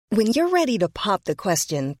When you're ready to pop the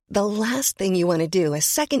question, the last thing you want to do is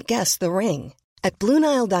second-guess the ring. At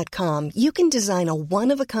BlueNile.com, you can design a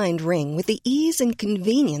one-of-a-kind ring with the ease and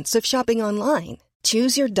convenience of shopping online.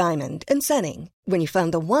 Choose your diamond and setting. When you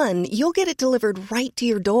find the one, you'll get it delivered right to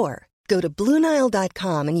your door. Go to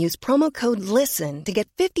BlueNile.com and use promo code LISTEN to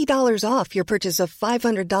get $50 off your purchase of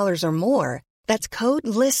 $500 or more. That's code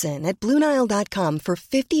LISTEN at BlueNile.com for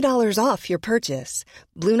 $50 off your purchase.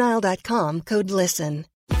 BlueNile.com, code LISTEN.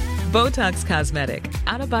 Botox Cosmetic,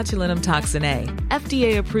 out of botulinum toxin A,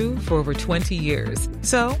 FDA approved for over 20 years.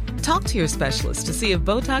 So, talk to your specialist to see if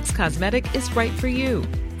Botox Cosmetic is right for you.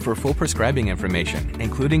 For full prescribing information,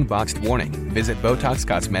 including boxed warning, visit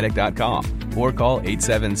BotoxCosmetic.com or call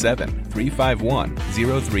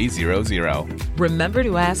 877-351-0300. Remember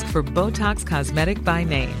to ask for Botox Cosmetic by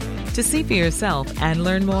name. To see for yourself and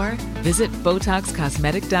learn more, visit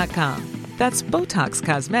BotoxCosmetic.com. That's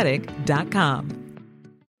BotoxCosmetic.com.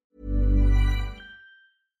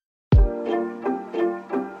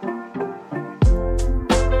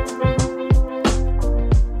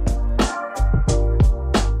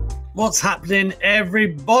 What's happening,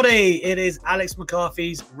 everybody? It is Alex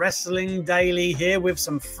McCarthy's Wrestling Daily here with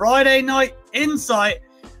some Friday night insight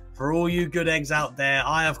for all you good eggs out there.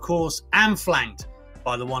 I, of course, am flanked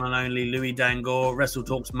by the one and only Louis Dangoor, Wrestle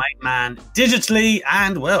Talk's main man, digitally,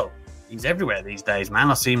 and, well, he's everywhere these days, man.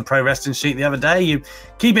 I seen Pro Wrestling Sheet the other day. You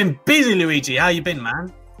keep him busy, Luigi. How you been,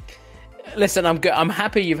 man? Listen, I'm good. I'm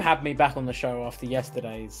happy you've had me back on the show after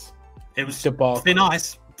yesterday's debacle. It's been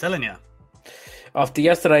nice, I'm telling you. After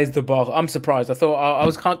yesterday's debacle, I'm surprised. I thought I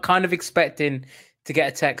was kind of expecting to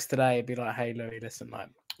get a text today and be like, "Hey, Louis, listen, like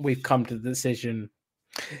we've come to the decision.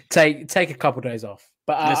 Take a couple of days off."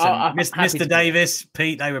 But listen, Mr. Davis,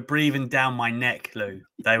 Pete, they were breathing down my neck, Lou.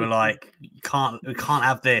 They were like, we can't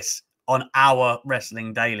have this on our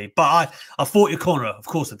Wrestling Daily." But I fought your corner. Of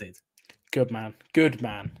course I did. Good man.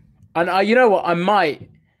 And you know what? I might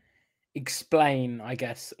explain, I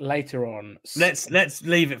guess, later on. Let's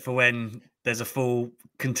leave it for when there's a full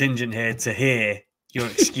contingent here to hear your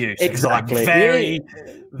excuse. Exactly. I'm very,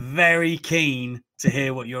 very keen to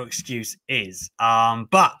hear what your excuse is.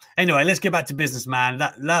 But anyway, let's get back to business, man.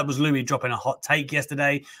 That was Louis dropping a hot take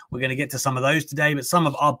yesterday. We're going to get to some of those today, but some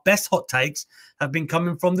of our best hot takes have been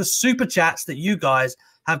coming from the super chats that you guys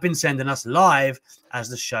have been sending us live as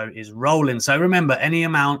the show is rolling. So remember, any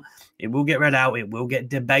amount, it will get read out, it will get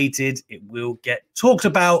debated, it will get talked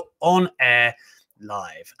about on air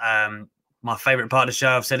live. My favorite part of the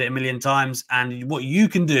show, I've said it a million times, and what you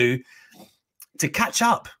can do to catch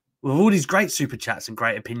up with all these great super chats and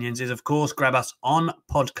great opinions is, of course, grab us on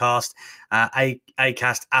podcast,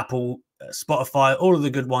 Acast, Apple, Spotify, all of the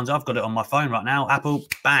good ones. I've got it on my phone right now. Apple,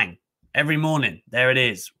 bang, every morning. There it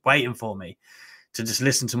is, waiting for me to just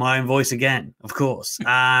listen to my own voice again, of course.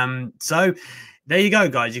 So there you go,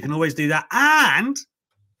 guys. You can always do that. And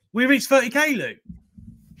we reached 30K, Lou.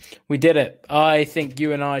 We did it. I think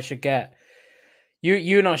you and I should get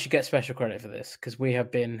you and I should get special credit for this because we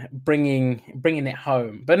have been bringing it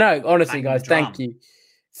home. But no, honestly, guys, thank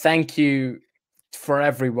you for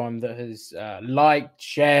everyone that has liked,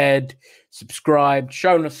 shared, subscribed,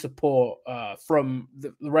 shown us support from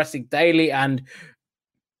the Wrestling Daily. And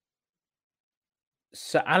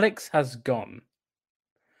so Alex has gone.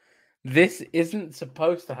 This isn't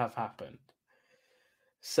supposed to have happened.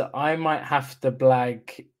 So I might have to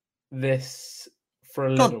blag this for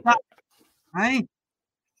a little bit. Hey,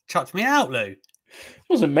 chucked me out, Lou. It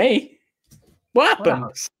wasn't me. What happened?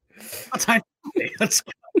 Well, I don't know. I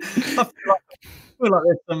feel like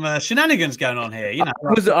there's some shenanigans going on here. You know,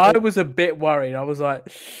 I was a bit worried. I was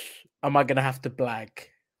like, am I going to have to blag?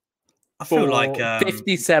 I feel like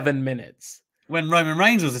 57 minutes. When Roman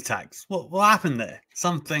Reigns was attacked. What happened there?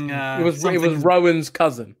 Something. It was Rowan's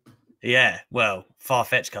cousin. Yeah, well,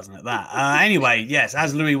 far-fetched cousin at that. Anyway, yes,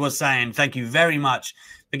 as Louis was saying, thank you very much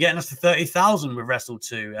for getting us to 30,000 with Wrestle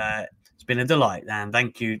 2. It's been a delight, and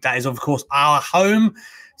thank you. That is, of course, our home.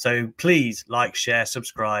 So please like, share,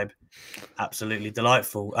 subscribe. Absolutely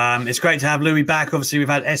delightful. It's great to have Louis back. Obviously, we've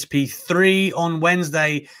had SP3 on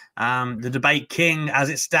Wednesday, the Debate King as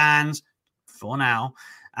it stands for now.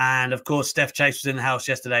 And, of course, Steph Chase was in the house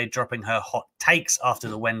yesterday dropping her hot takes after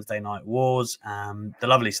the Wednesday Night Wars. The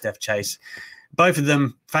lovely Steph Chase. Both of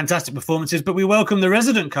them fantastic performances, but we welcome the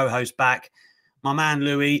resident co-host back, my man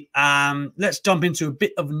Louis. Let's jump into a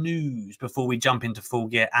bit of news before we jump into Full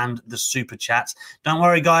Gear and the super chats. Don't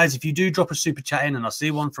worry, guys. If you do drop a super chat in, and I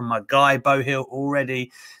see one from my guy Bo Hill already,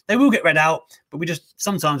 they will get read out. But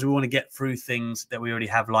sometimes we want to get through things that we already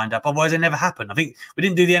have lined up. Otherwise, they never happen. I think we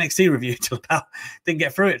didn't do the NXT review didn't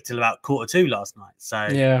get through it till about 1:45 last night. So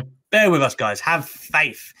yeah, bear with us, guys. Have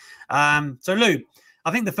faith. So, Lou,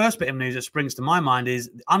 I think the first bit of news that springs to my mind is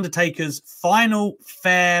Undertaker's final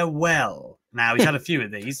farewell. Now, he's had a few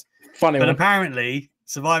of these, but apparently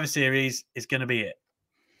Survivor Series is going to be it.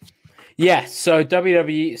 Yeah, so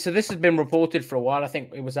WWE. So this has been reported for a while. I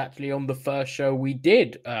think it was actually on the first show we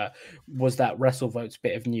did. Was that WrestleVotes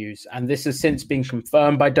bit of news, and this has since been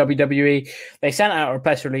confirmed by WWE. They sent out a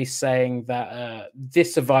press release saying that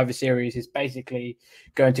this Survivor Series is basically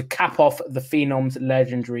going to cap off the Phenom's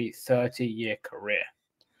legendary 30-year career.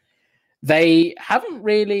 They haven't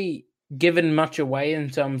really given much away in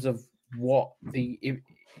terms of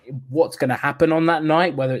what's going to happen on that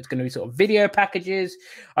night, whether it's going to be sort of video packages.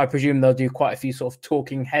 I presume they'll do quite a few sort of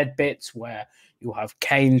talking head bits where you'll have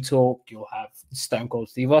Kane talk, you'll have Stone Cold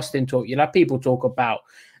Steve Austin talk, you'll have people talk about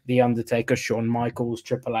The Undertaker, Shawn Michaels,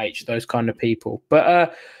 Triple H, those kind of people.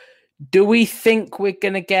 But do we think we're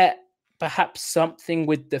going to get perhaps something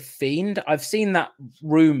with The Fiend? I've seen that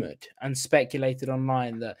rumored and speculated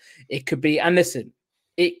online that it could be, and listen,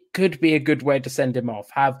 it could be a good way to send him off,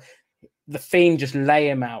 have The Fiend just lay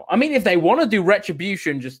him out. I mean, if they want to do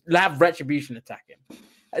Retribution, just have Retribution attack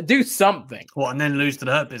him. Do something. What, and then lose to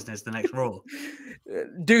the Hurt Business the next Raw?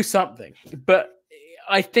 Do something. But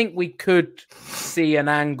I think we could see an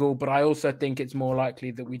angle, but I also think it's more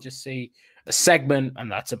likely that we just see a segment and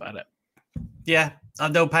that's about it. Yeah,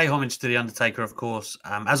 and they'll pay homage to The Undertaker, of course.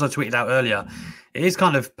 As I tweeted out earlier, it is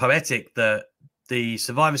kind of poetic that the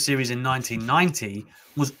Survivor Series in 1990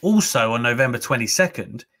 was also on November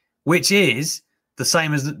 22nd, which is the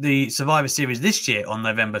same as the Survivor Series this year on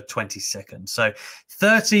November 22nd. So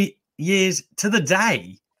 30 years to the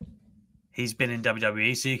day he's been in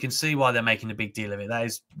WWE. So you can see why they're making a big deal of it. That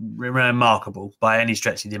is remarkable by any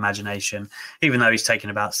stretch of the imagination, even though he's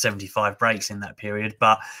taken about 75 breaks in that period.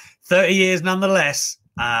 But 30 years nonetheless,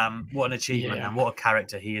 what an achievement and what a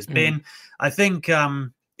character he has been. I think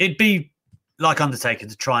it'd be like Undertaker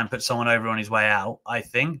to try and put someone over on his way out, I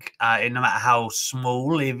think, no matter how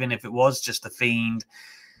small, even if it was just The Fiend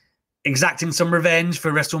exacting some revenge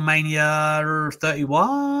for WrestleMania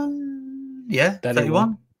 31. Yeah,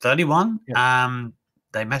 31. Yeah.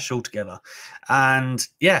 They mesh all together. And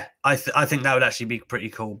yeah, I think that would actually be pretty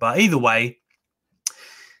cool. But either way,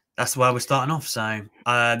 that's where we're starting off. So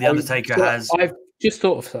The Undertaker has... I've just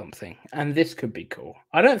thought of something, and this could be cool.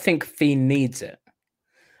 I don't think Fiend needs it.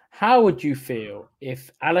 How would you feel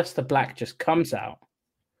if Aleister Black just comes out,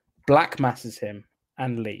 Black masses him,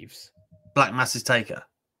 and leaves? Black masses Taker?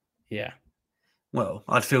 Yeah. Well,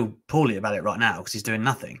 I'd feel poorly about it right now because he's doing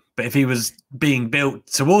nothing. But if he was being built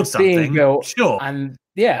towards something, sure. And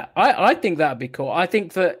yeah, I think that'd be cool. I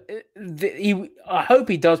think that I hope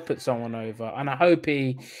he does put someone over, and I hope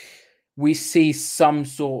we see some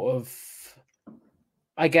sort of,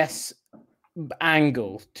 I guess,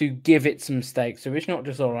 angle to give it some stakes. So it's not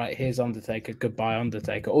just, all right, here's Undertaker, goodbye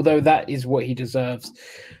Undertaker, although that is what he deserves.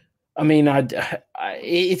 I mean,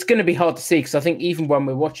 it's going to be hard to see because I think even when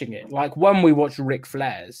we're watching it, like when we watch Ric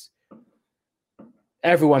Flair's,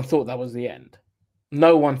 everyone thought that was the end.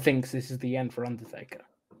 No one thinks this is the end for Undertaker.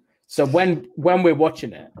 So when we're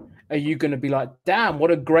watching it, are you going to be like, damn,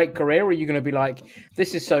 what a great career? Or are you going to be like,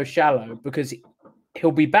 this is so shallow because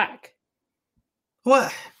he'll be back?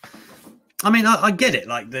 Well, I mean, I get it.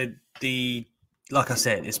 Like the like I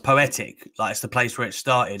said, it's poetic. Like it's the place where it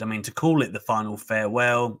started. I mean, to call it the final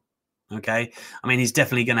farewell, okay. I mean, he's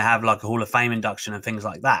definitely going to have like a Hall of Fame induction and things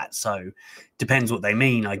like that. So depends what they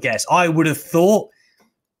mean, I guess. I would have thought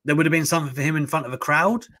there would have been something for him in front of a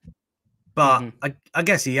crowd, but I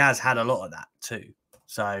guess he has had a lot of that too.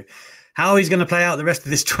 So how he's going to play out the rest of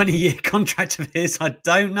this 20-year contract of his, I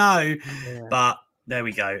don't know. Yeah. But there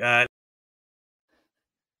we go.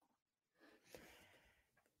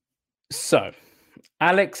 So,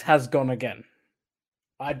 Alex has gone again.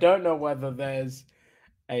 I don't know whether there's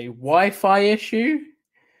a Wi-Fi issue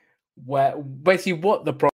where basically what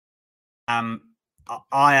the problem.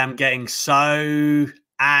 I am getting so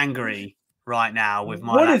angry right now with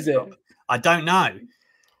my laptop. Is it? I don't know.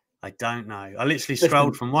 I literally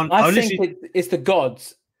scrolled from one. I think it's the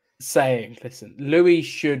gods saying, "Listen, this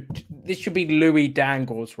should be Louis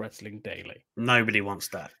Dangle's Wrestling Daily." Nobody wants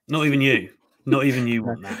that. Not even you. Not even you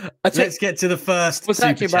want that. Let's get to the first. I was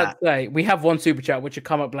actually about to say, we have one super chat which will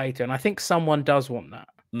come up later, and I think someone does want that.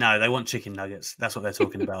 No, they want chicken nuggets. That's what they're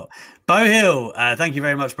talking about. Bo Hill, thank you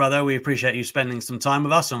very much, brother. We appreciate you spending some time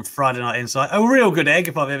with us on Friday Night Insight. A real good egg,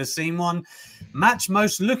 if I've ever seen one. Match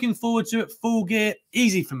most looking forward to at Full Gear.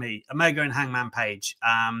 Easy for me, Omega and Hangman Page.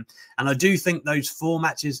 And I do think those 4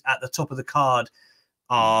 matches at the top of the card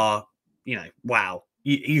are, wow.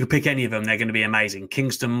 You could pick any of them. They're going to be amazing.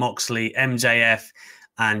 Kingston, Moxley, MJF,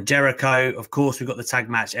 and Jericho. Of course, we've got the tag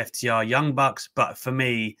match FTR Young Bucks, but for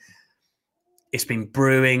me, it's been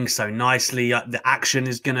brewing so nicely. The action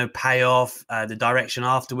is going to pay off. The direction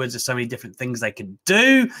afterwards, there's so many different things they can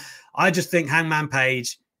do. I just think Hangman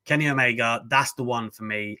Page, Kenny Omega, that's the one for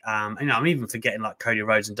me. I'm even forgetting like Cody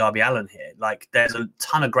Rhodes and Darby Allin here. Like, there's a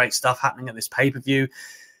ton of great stuff happening at this pay-per-view.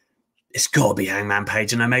 It's got to be Hangman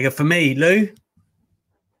Page and Omega for me, Lou.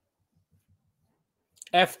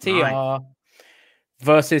 FTR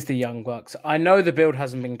versus the Young Bucks. I know the build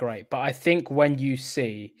hasn't been great, but I think when you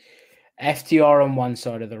see FTR on one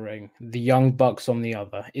side of the ring, the Young Bucks on the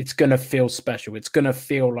other, it's going to feel special. It's going to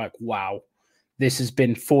feel like, wow, this has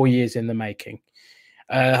been 4 years in the making.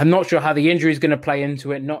 I'm not sure how the injury is going to play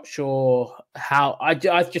into it. Not sure how. I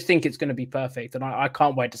just think it's going to be perfect, and I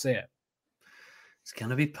can't wait to see it. It's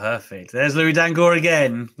going to be perfect. There's Louis Dangoor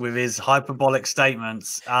again with his hyperbolic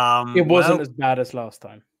statements. It wasn't as bad as last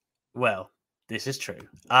time. Well, this is true.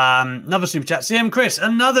 Another super chat. CM Chris,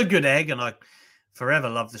 another good egg, and I forever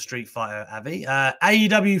love the Street Fighter Avi.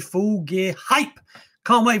 AEW Full Gear hype.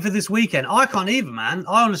 Can't wait for this weekend. I can't either, man.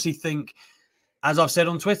 I honestly think, as I've said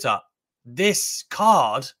on Twitter, this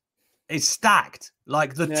card is stacked.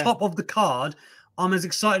 Like the top of the card, I'm as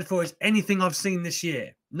excited for as anything I've seen this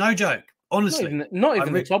year. No joke. Honestly, not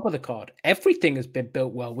even the top of the card. Everything has been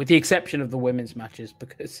built well, with the exception of the women's matches,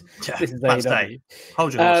 because this is AEW.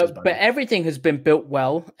 Hold your horses, but everything has been built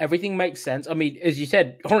well. Everything makes sense. I mean, as you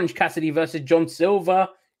said, Orange Cassidy versus John Silver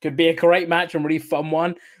could be a great match and really fun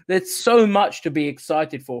one. There's so much to be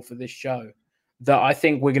excited for this show that I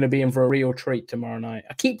think we're going to be in for a real treat tomorrow night.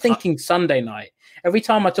 I keep thinking Sunday night. Every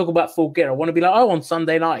time I talk about Full Gear, I want to be like, on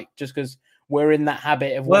Sunday night, just because we're in that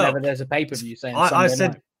habit of whenever there's a pay-per-view saying Sunday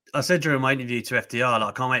night. I said during my interview to FDR, like,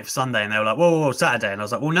 I can't wait for Sunday. And they were like, whoa, Saturday. And I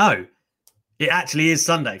was like, well, no, it actually is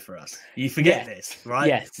Sunday for us. You forget this, right?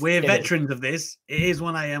 Yes, we're veterans of this. It is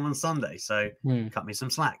 1 a.m. on Sunday. So cut me some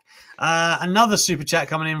slack. Another super chat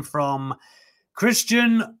coming in from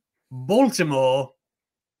Christian Baltimore.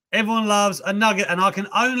 Everyone loves a nugget. And I can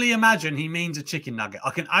only imagine he means a chicken nugget.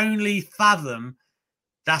 I can only fathom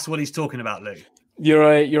that's what he's talking about, Lou.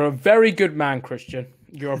 You're a very good man, Christian.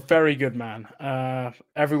 You're a very good man.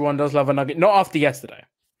 Everyone does love a nugget. Not after yesterday.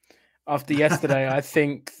 After yesterday, I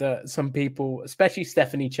think that some people, especially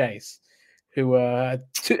Stephanie Chase, who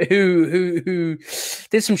did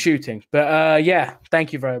some shooting. But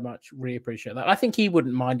thank you very much. Really appreciate that. I think he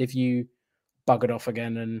wouldn't mind if you buggered off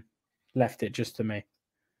again and left it just to me.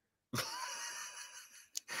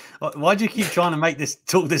 Why do you keep trying to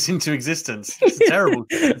talk this into existence? It's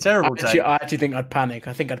a terrible take. I actually think I'd panic.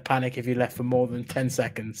 I think I'd panic if you left for more than 10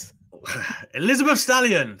 seconds. Elizabeth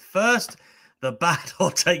Stallion, first, the bad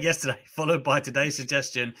hot take yesterday, followed by today's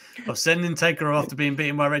suggestion of sending Taker after being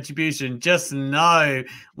beaten by Retribution. Just no,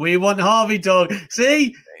 we want Harvey Dog.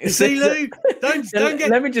 See, Lou, don't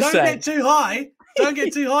get too high. Don't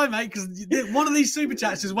get too high, mate, because one of these super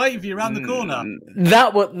chats is waiting for you around the corner.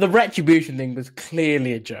 The Retribution thing was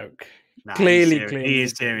clearly a joke. Clearly. He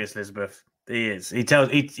is serious, Elizabeth. He is.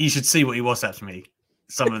 You should see what he WhatsApped me.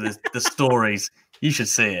 Some of the stories. You should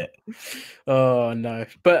see it. Oh no!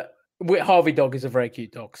 But Harvey Dog is a very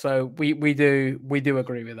cute dog, so we do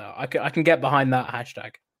agree with that. I can get behind that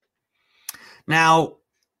hashtag. Now,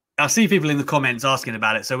 I see people in the comments asking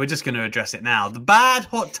about it, so we're just going to address it now. The bad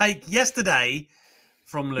hot take yesterday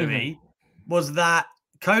from Louis was that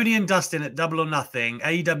Cody and Dustin at Double or Nothing,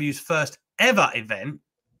 AEW's first ever event,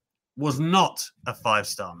 was not a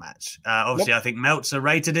 5-star match. Obviously, I think Meltzer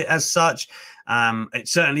rated it as such. It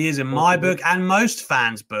certainly is in my book and most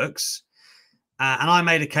fans' books. And I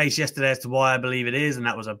made a case yesterday as to why I believe it is, and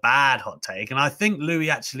that was a bad hot take. And I think Louis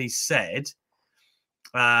actually said,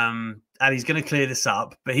 and he's going to clear this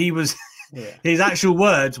up, but his actual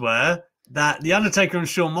words were that The Undertaker and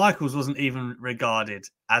Shawn Michaels wasn't even regarded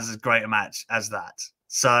as great a match as that.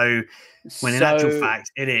 So, when in actual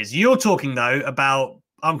fact, it is. You're talking, though, about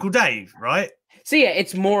Uncle Dave, right? So, yeah,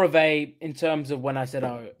 it's more of in terms of when I said,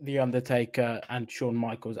 The Undertaker and Shawn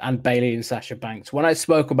Michaels and Bayley and Sasha Banks, when I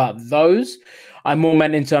spoke about those, I more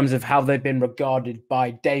meant in terms of how they've been regarded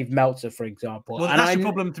by Dave Meltzer, for example. Well, that's the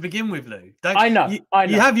problem to begin with, Lou. I know.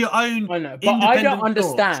 You have your own. I know, but I don't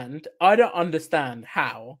understand. I don't understand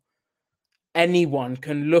how anyone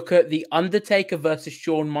can look at The Undertaker versus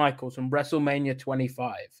Shawn Michaels from WrestleMania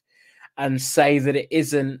 25 and say that it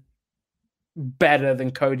isn't better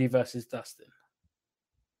than Cody versus Dustin.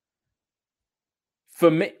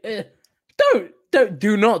 For me,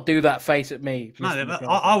 do not do that face at me. No,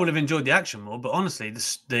 I would have enjoyed the action more, but honestly,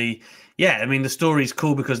 the story's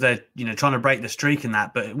cool because they're trying to break the streak in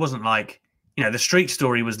that, but it wasn't like the streak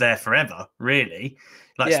story was there forever, really.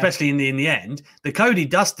 especially in the end. The Cody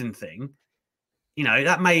Dustin thing,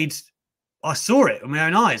 that made I saw it with my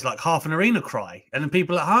own eyes, like half an arena cry, and then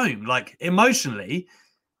people at home, like emotionally,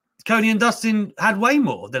 Cody and Dustin had way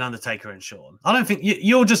more than Undertaker and Shawn. I don't think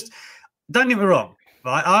you're just. Don't get me wrong,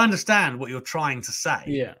 right? I understand what you're trying to say.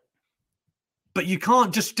 Yeah. But you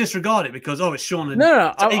can't just disregard it because, it's Shawn and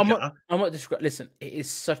No, Taker. I'm not disregarding. Listen, it is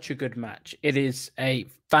such a good match. It is a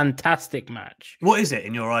fantastic match. What is it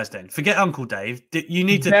in your eyes then? Forget Uncle Dave. You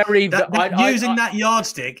need to... using that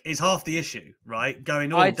yardstick is half the issue, right?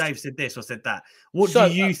 Going, Dave said this or said that. What do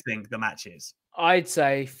you think the match is? I'd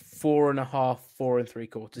say 4.5, 4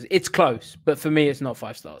 3/4. It's close, but for me, it's not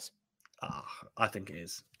 5 stars. I think it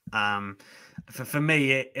is. For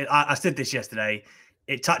me, I said this yesterday.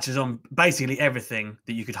 It touches on basically everything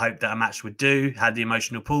that you could hope that a match would do. Had the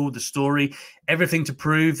emotional pull, the story, everything to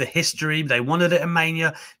prove, the history. They wanted it in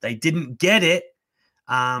Mania. They didn't get it.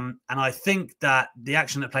 And I think that the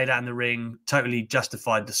action that played out in the ring totally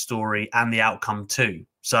justified the story and the outcome too.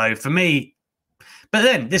 So for me, but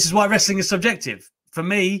then this is why wrestling is subjective. For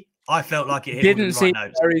me, I felt like it didn't seem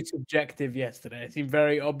very subjective yesterday. It seemed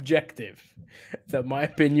very objective. That my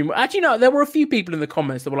opinion. Actually, no. There were a few people in the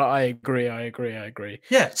comments that were like, "I agree."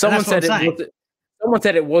 Yeah. Someone said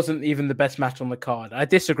it wasn't even the best match on the card. I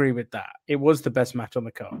disagree with that. It was the best match on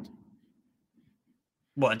the card.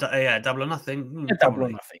 What? Yeah, Double or Nothing. Double or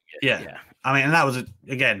Nothing. Yeah. I mean, and that was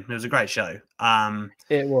it was a great show.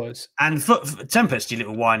 It was. And for Tempest, you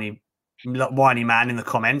little whiny man in the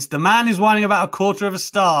comments. The man is whining about 1/4 of a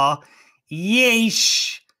star.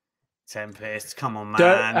 Yeesh. Tempest, come on,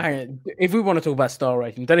 man. Hang on. If we want to talk about star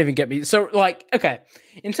rating, don't even get me. So, okay,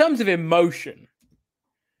 in terms of emotion,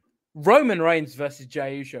 Roman Reigns versus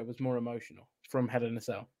Jey Uso was more emotional from Hell in a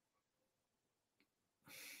Cell.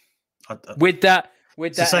 With that,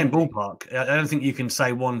 it's the same ballpark. I don't think you can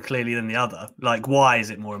say one clearly than the other. Like, why is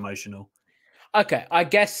it more emotional? Okay, I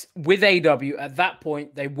guess with AEW at that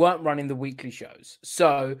point they weren't running the weekly shows,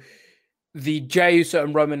 so the Jey Uso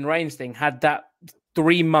and Roman Reigns thing had that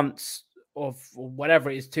 3 months of whatever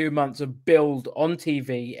it is, 2 months of build on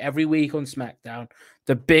TV every week on SmackDown,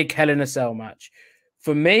 the big Hell in a Cell match.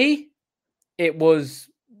 For me, it was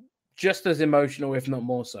just as emotional, if not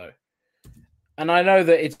more so. And I know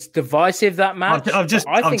that it's divisive, that match. I've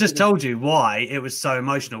just told you why it was so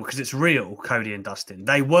emotional, because it's real, Cody and Dustin.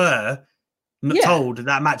 They were told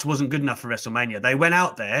that match wasn't good enough for WrestleMania. They went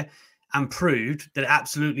out there and proved that it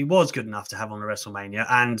absolutely was good enough to have on a WrestleMania.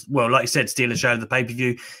 And, well, like you said, steal a show of the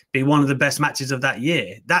pay-per-view, be one of the best matches of that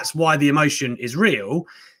year. That's why the emotion is real.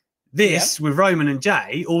 This, with Roman and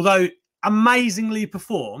Jey, although amazingly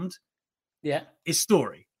performed, is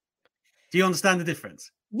story. Do you understand the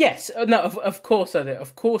difference? Yes. No, of course I do.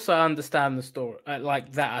 Of course I understand the story,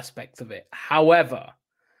 like that aspect of it. However,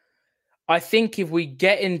 I think if we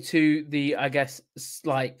get into the, I guess,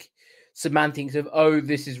 like, semantics of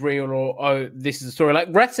this is real or this is a story, like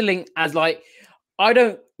wrestling as like, I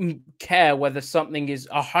don't care whether something is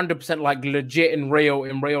 100% like legit and real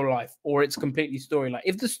in real life or it's completely story. Like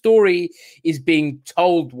if the story is being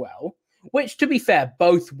told well, which to be fair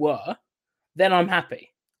both were, then I'm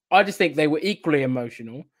happy. I just think they were equally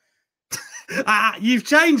emotional. You've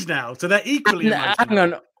changed now, so they're equally emotional. Hang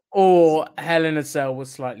on. Or Hell in a Cell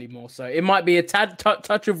was slightly more so. It might be a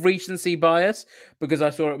touch of recency bias because I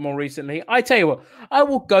saw it more recently. I tell you what, I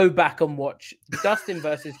will go back and watch Dustin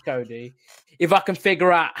versus Cody if I can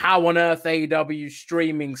figure out how on earth AEW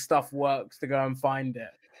streaming stuff works to go and find it.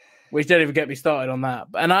 Which don't even get me started on that.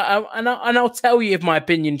 And I'll tell you if my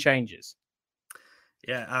opinion changes.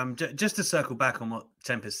 Yeah, just to circle back on what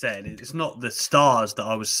Tempest said, it's not the stars that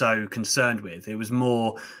I was so concerned with. It was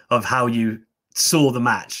more of how you saw the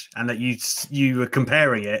match and that you were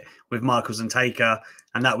comparing it with Michaels and Taker,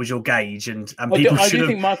 and that was your gauge. And people I do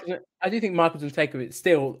think Michaels and Taker is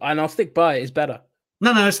still, and I'll stick by it, is better.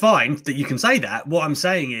 No, it's fine that you can say that. What I'm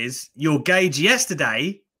saying is your gauge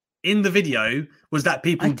yesterday in the video was that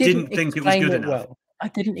people didn't think it was good enough. Well. I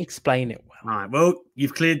didn't explain it well. All right. Well,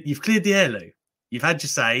 you've cleared the air, Lou. You've had your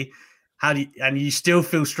say. And you still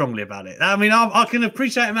feel strongly about it. I mean, I can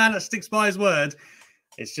appreciate a man that sticks by his word.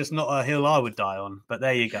 It's just not a hill I would die on, but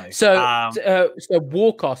there you go. So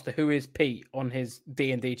Warcaster, who is Pete on his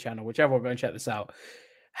D&D channel, whichever one, go and check this out,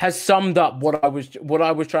 has summed up what I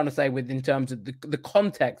was trying to say in terms of the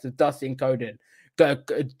context of Dusty and Cody.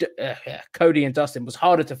 Cody and Dustin was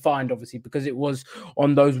harder to find, obviously, because it was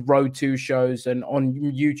on those Road 2 shows and on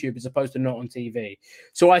YouTube as opposed to not on TV.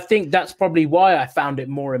 So I think that's probably why I found it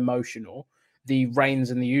more emotional, the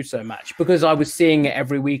Reigns and the Uso match, because I was seeing it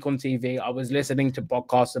every week on TV. I was listening to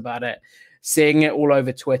podcasts about it, seeing it all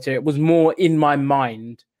over Twitter. It was more in my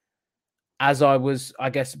mind as I was, I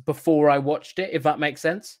guess, before I watched it, if that makes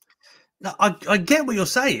sense. No, I get what you're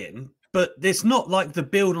saying, but it's not like the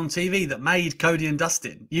build on TV that made Cody and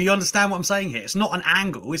Dustin. You understand what I'm saying here? It's not an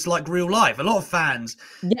angle. It's like real life. A lot of fans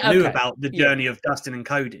knew about the journey of Dustin and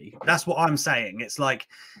Cody. That's what I'm saying. It's like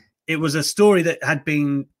it was a story that had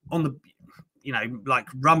been on the, like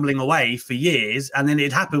rumbling away for years. And then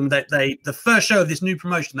it happened that the first show of this new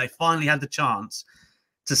promotion, they finally had the chance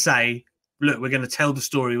to say, look, we're going to tell the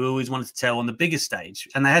story we always wanted to tell on the biggest stage.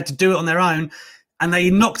 And they had to do it on their own. And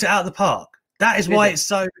they knocked it out of the park. That is why it's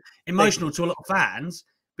so emotional to a lot of fans,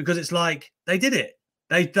 because it's like they did it.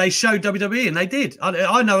 They showed WWE, and they did.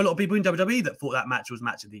 I know a lot of people in WWE that thought that match was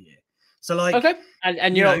match of the year. So like, okay,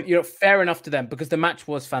 and you're fair enough to them because the match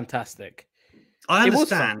was fantastic. I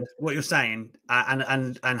understand what you're saying,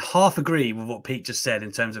 and half agree with what Pete just said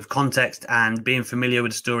in terms of context and being familiar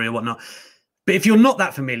with the story and whatnot. But if you're not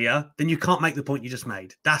that familiar, then you can't make the point you just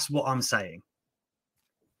made. That's what I'm saying.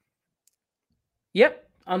 Yep,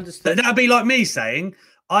 understood. That'd be like me saying,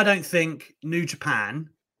 I don't think New Japan,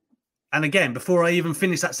 and again, before I even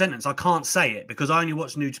finish that sentence, I can't say it because I only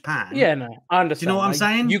watch New Japan. Yeah, no, I understand. Do you know what I'm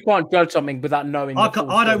saying? You can't judge something without knowing. I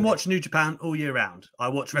don't watch New Japan all year round. I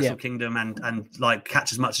watch Wrestle Kingdom and like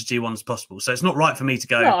catch as much as G1 as possible. So it's not right for me to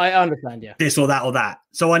go, no, I understand, this or that or that.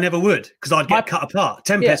 So I never would, because I'd get cut apart.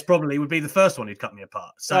 Tempest probably would be the first one who'd cut me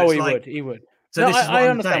apart. So he would. So no, I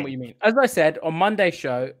understand what you mean. As I said, on Monday's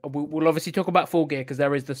show, we'll obviously talk about Full Gear because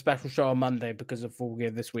there is the special show on Monday because of Full Gear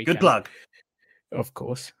this week. Good plug. Of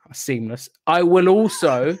course, seamless. I will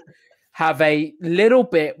also have a little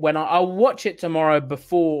bit when I'll watch it tomorrow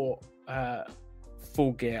before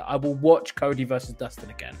Full Gear. I will watch Cody versus Dustin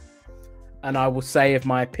again. And I will say if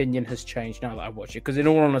my opinion has changed now that I watch it. Because in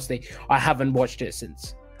all honesty, I haven't watched it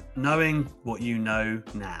since. Knowing what you know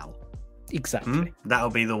now. Exactly. That'll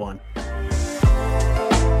be the one.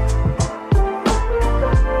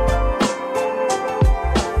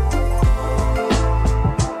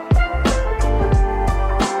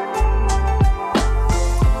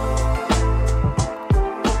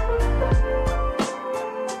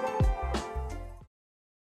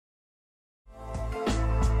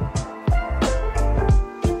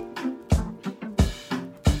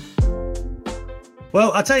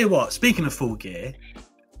 Well, I'll tell you what, speaking of Full Gear,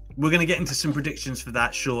 we're going to get into some predictions for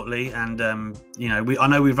that shortly. And, I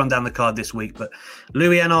know we've run down the card this week, but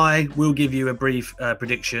Louis and I will give you a brief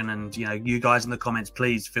prediction. And, you guys in the comments,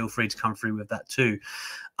 please feel free to come through with that too.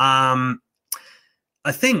 I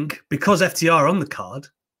think because FTR are on the card,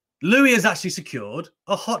 Louis has actually secured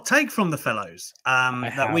a hot take from the fellows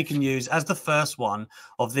that we can use as the first one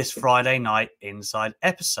of this Friday night Inside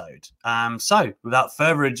episode. So without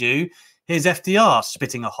further ado, here's FTR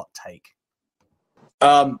spitting a hot take.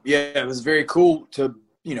 It was very cool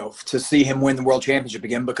to see him win the world championship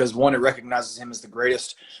again because, one, it recognizes him as the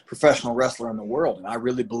greatest professional wrestler in the world. And I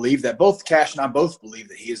really believe that. Both Cash and I both believe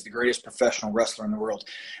that he is the greatest professional wrestler in the world.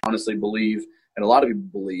 Honestly believe, and a lot of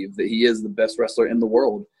people believe, that he is the best wrestler in the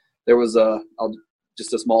world. There was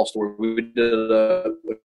just a small story. We did a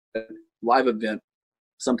live event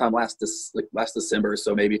sometime last December or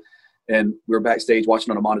so maybe. And we were backstage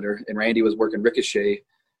watching on a monitor, and Randy was working Ricochet,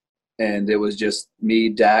 and it was just me,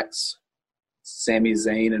 Dax, Sami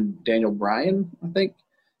Zayn, and Daniel Bryan, I think.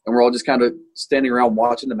 And we're all just kind of standing around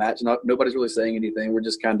watching the match. Nobody's really saying anything. We're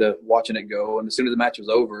just kind of watching it go. And as soon as the match was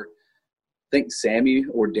over, I think Sami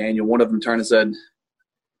or Daniel, one of them turned and said,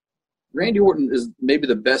 Randy Orton is maybe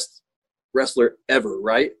the best wrestler ever,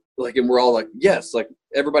 right? And we're all like, yes.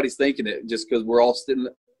 Everybody's thinking it just because we're all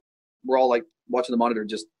like watching the monitor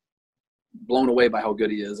just blown away by how good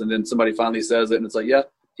he is. And then somebody finally says it, and it's like, yeah,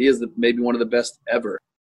 he is maybe one of the best ever.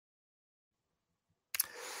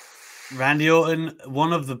 Randy Orton,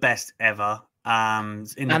 one of the best ever. In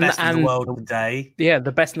the best in the world today. Yeah,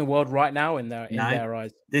 the best in the world right now in their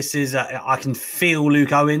eyes. This is I can feel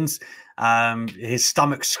Luke Owens, his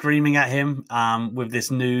stomach screaming at him with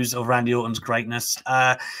this news of Randy Orton's greatness.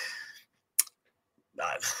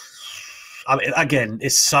 Again,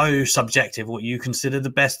 it's so subjective what you consider the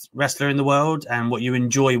best wrestler in the world and what you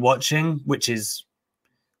enjoy watching, which is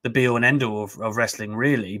the be-all and end-all of wrestling,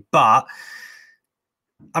 really. But,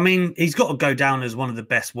 I mean, he's got to go down as one of the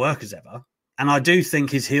best workers ever. And I do think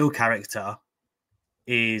his heel character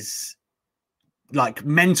is,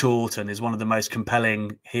 Mentor Orton is one of the most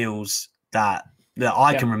compelling heels that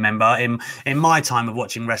I can remember in my time of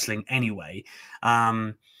watching wrestling anyway.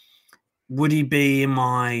 Would he be in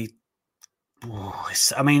my...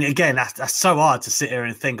 I mean, again, that's so hard to sit here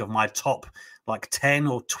and think of my top 10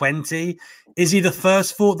 or 20. Is he the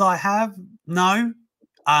first thought that I have? No.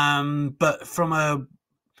 But from a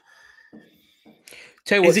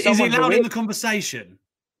Tell you what, is he allowed in the conversation?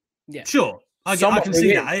 Yeah, sure. I can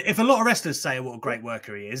see that. If a lot of wrestlers say what a great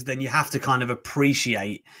worker he is, then you have to kind of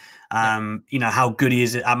appreciate, how good he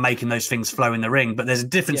is at making those things flow in the ring. But there's a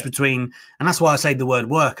difference between, and that's why I say the word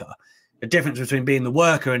worker, a difference between being the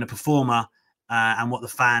worker and a performer and what the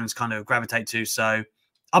fans kind of gravitate to. So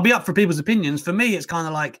I'll be up for people's opinions. For me, it's kind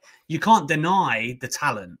of like you can't deny the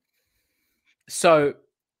talent. So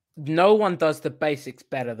no one does the basics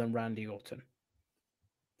better than Randy Orton.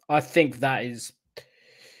 I think that is...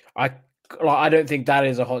 I don't think that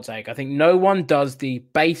is a hot take. I think no one does the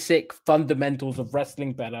basic fundamentals of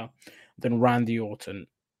wrestling better than Randy Orton.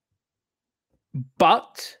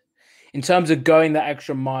 But in terms of going that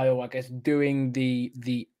extra mile, I guess doing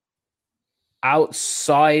the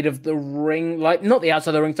outside of the ring, like not the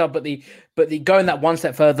outside of the ring stuff, but the going that one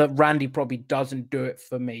step further, Randy probably doesn't do it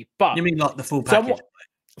for me. But you mean like the full package?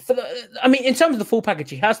 In terms of the full package,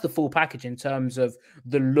 he has the full package in terms of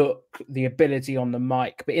the look, the ability on the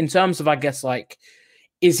mic. But in terms of, I guess, like,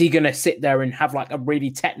 is he going to sit there and have like a really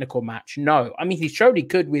technical match? No. I mean, he showed he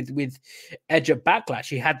could with Edge at Backlash.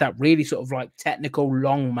 He had that really sort of like technical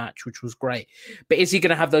long match, which was great. But is he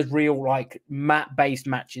going to have those real like mat-based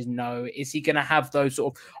matches? No. Is he going to have those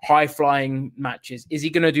sort of high-flying matches? Is he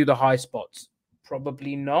going to do the high spots?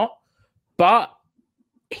 Probably not. But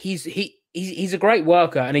he's a great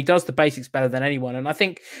worker and he does the basics better than anyone. And I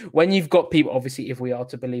think when you've got people, obviously, if we are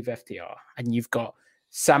to believe FTR, and you've got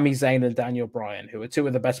Sami Zayn and Daniel Bryan, who are two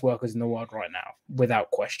of the best workers in the world right now,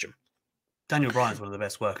 without question. Daniel Bryan's one of the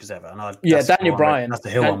best workers ever. And Daniel Bryan. That's the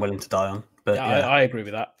hill I'm willing to die on. But I agree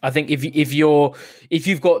with that. I think if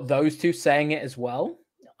you've got those two saying it as well,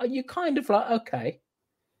 you kind of like, okay.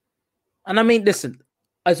 And I mean, listen,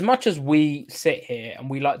 as much as we sit here and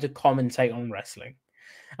we like to commentate on wrestling,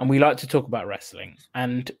 and we like to talk about wrestling,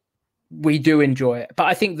 and we do enjoy it. But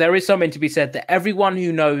I think there is something to be said that everyone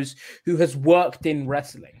who has worked in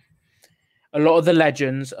wrestling, a lot of the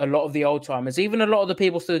legends, a lot of the old timers, even a lot of the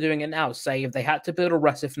people still doing it now, say if they had to build a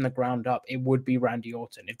wrestler from the ground up, it would be Randy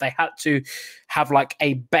Orton. If they had to have like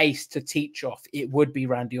a base to teach off, it would be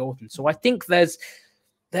Randy Orton. So I think there's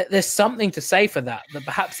something to say for that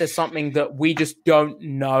perhaps there's something that we just don't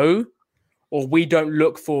know or we don't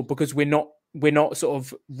look for because we're not sort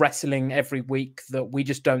of wrestling every week that we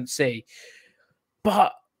just don't see.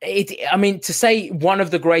 But to say one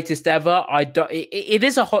of the greatest ever, it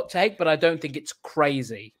is a hot take, but I don't think it's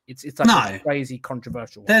crazy. It's like a crazy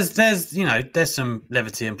controversial one. There's some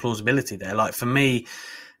levity and plausibility there. Like for me,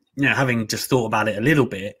 having just thought about it a little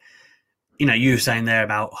bit, you were saying there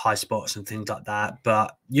about high spots and things like that,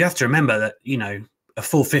 but you have to remember that, a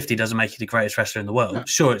full 50 doesn't make you the greatest wrestler in the world. No.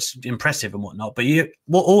 Sure, it's impressive and whatnot, but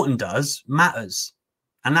what Orton does matters.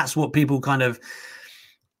 And that's what people kind of,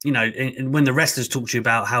 when the wrestlers talk to you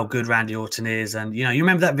about how good Randy Orton is. And, you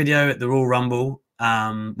remember that video at the Royal Rumble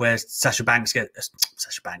where Nia Jax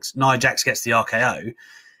gets the RKO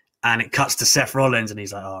and it cuts to Seth Rollins and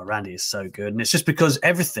he's like, oh, Randy is so good. And it's just because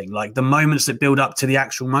everything, like the moments that build up to the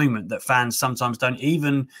actual moment that fans sometimes don't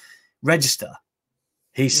even register.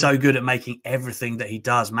 He's so good at making everything that he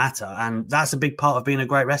does matter. And that's a big part of being a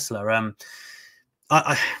great wrestler.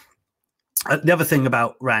 The other thing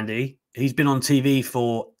about Randy, he's been on TV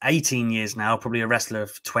for 18 years now, probably a wrestler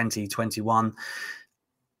of 20, 21.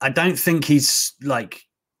 I don't think he's like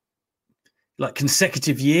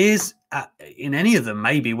consecutive years in any of them,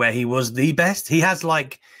 maybe where he was the best. He has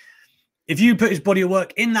if you put his body of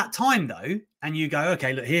work in that time though, and you go,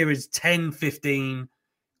 okay, look, here is 10, 15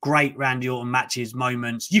 great Randy Orton matches,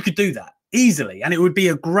 moments. You could do that easily, and it would be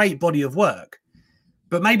a great body of work.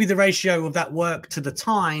 But maybe the ratio of that work to the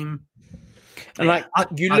time, and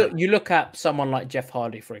you look at someone like Jeff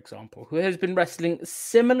Hardy, for example, who has been wrestling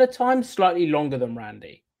similar time, slightly longer than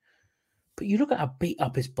Randy. But you look at how beat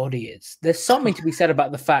up his body is. There's something to be said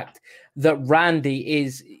about the fact that Randy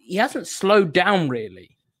he hasn't slowed down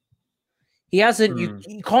really. He hasn't. You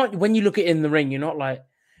can't, when you look at it in the ring, you're not like,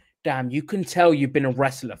 damn, you can tell you've been a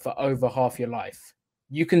wrestler for over half your life.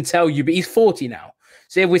 You can tell but he's 40 now.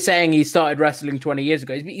 So if we're saying he started wrestling 20 years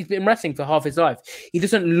ago, he's been wrestling for half his life. He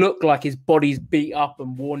doesn't look like his body's beat up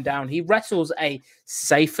and worn down. He wrestles a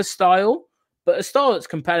safer style, but a style that's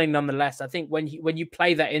compelling nonetheless. I think when you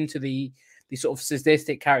play that into the sort of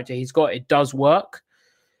sadistic character he's got, it does work.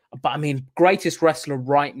 But I mean, greatest wrestler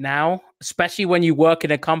right now, especially when you work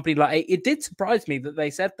in a company like it did surprise me that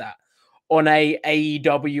they said that on a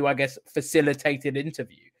AEW, I guess, facilitated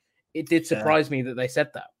interview. It did surprise me that they said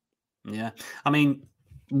that. Yeah. I mean,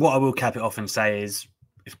 what I will cap it off and say is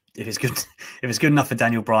if it's good, if it's good enough for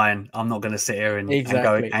Daniel Bryan, I'm not going to sit here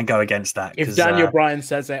and go against that. If Daniel Bryan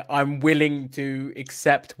says it, I'm willing to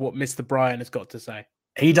accept what Mr. Bryan has got to say.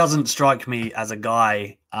 He doesn't strike me as a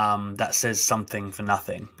guy that says something for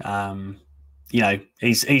nothing.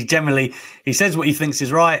 He's generally, he says what he thinks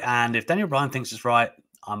is right, and if Daniel Bryan thinks it's right,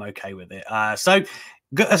 I'm okay with it. So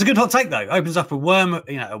that's a good hot take, though. Opens up a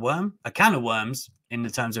can of worms in the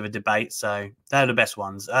terms of a debate. So they're the best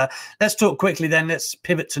ones. Let's talk quickly then. Let's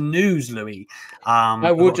pivot to news, Louis.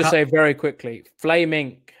 I will just say very quickly, Flame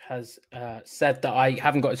Inc. has said that I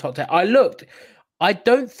haven't got his hot take. I looked. I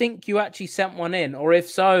don't think you actually sent one in, or if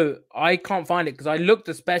so, I can't find it because I looked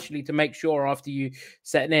especially to make sure after you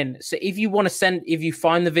sent it in. So if you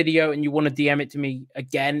find the video and you want to DM it to me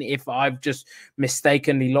again, if I've just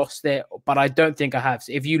mistakenly lost it, but I don't think I have.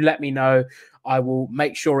 So if you let me know, I will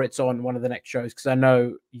make sure it's on one of the next shows because I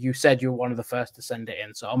know you said you were one of the first to send it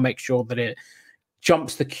in. So I'll make sure that it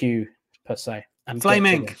jumps the queue per se. And Flame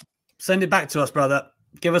Inc., send it back to us, brother.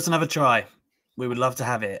 Give us another try. We would love to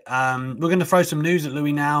have it. We're going to throw some news at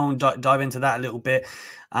Louis now and dive into that a little bit.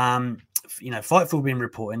 Fightful been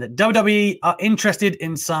reporting that WWE are interested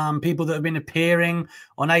in some people that have been appearing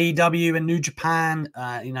on AEW and New Japan,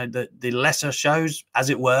 the lesser shows, as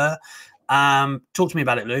it were. Talk to me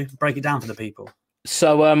about it, Lou. Break it down for the people.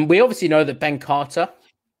 So we obviously know that Ben Carter,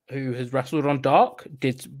 who has wrestled on Dark,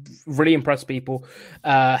 did really impress people,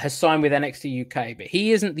 has signed with NXT UK. But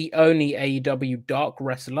he isn't the only AEW Dark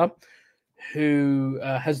wrestler who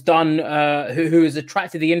has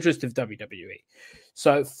attracted the interest of WWE.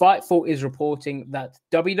 So Fightful is reporting that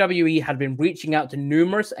WWE had been reaching out to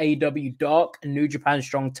numerous AEW Dark and New Japan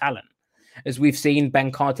Strong talent. As we've seen,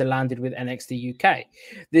 Ben Carter landed with NXT UK.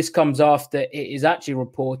 This comes after it is actually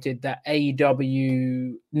reported that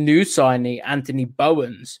AEW new signee Anthony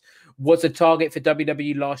Bowens was a target for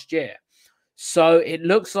WWE last year. So it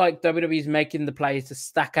looks like WWE is making the play to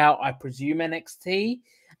stack out, I presume, NXT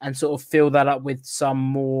and sort of fill that up with some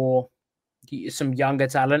younger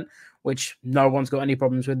talent, which no one's got any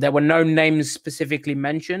problems with. There were no names specifically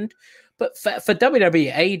mentioned, but for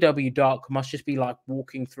WWE, AEW Dark must just be like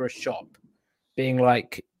walking through a shop, being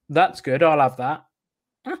like, that's good, I'll have that.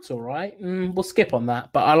 That's all right. We'll skip on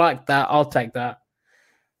that, but I like that. I'll take that.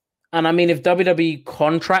 And I mean, if WWE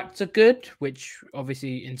contracts are good, which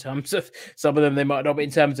obviously in terms of some of them, they might not be in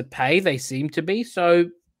terms of pay, they seem to be. So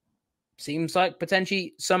seems like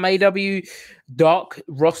potentially some AEW Dark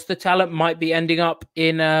roster talent might be ending up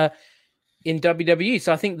in WWE.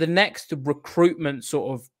 So I think the next recruitment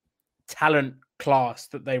sort of talent class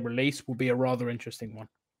that they release will be a rather interesting one.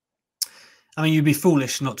 I mean, you'd be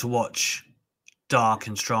foolish not to watch Dark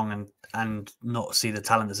and Strong and not see the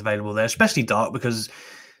talent that's available there, especially Dark, because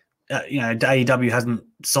AEW hasn't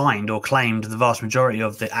signed or claimed the vast majority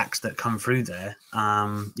of the acts that come through there.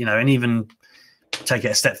 And even take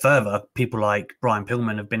it a step further, people like Brian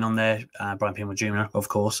Pillman have been on there, Brian Pillman Jr., of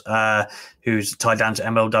course, who's tied down to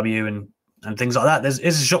MLW and things like that.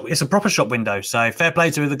 It's a proper shop window. So fair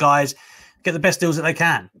play to the guys, get the best deals that they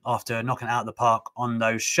can after knocking it out of the park on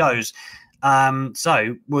those shows.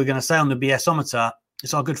 So we're going to say on the BS-ometer,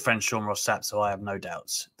 it's our good friend Sean Ross Sapp, so I have no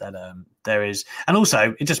doubts that there is. And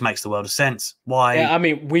also, it just makes the world of sense. Why? Yeah, I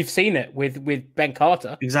mean, we've seen it with Ben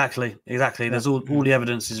Carter. Exactly. There's all the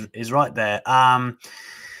evidence is right there.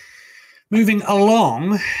 Moving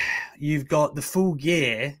along, you've got the Full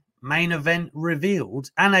Gear main event revealed.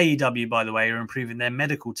 And AEW, by the way, are improving their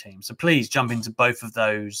medical team. So please jump into both of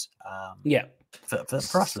those.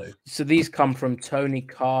 For us, Lou. So these come from Tony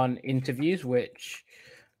Khan interviews, which...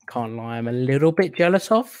 can't lie, I'm a little bit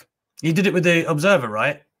jealous of. He did it with the Observer,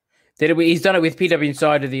 right? He's done it with PW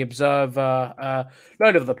Insider, the Observer,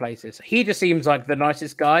 load of other places. He just seems like the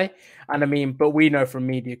nicest guy. And I mean, but we know from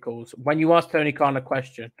media calls, when you ask Tony Khan a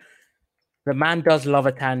question, the man does love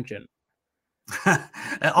a tangent.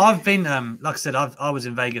 I've been, like I said, I was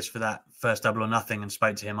in Vegas for that first Double or Nothing and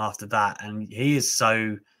spoke to him after that. And he is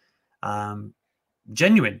so...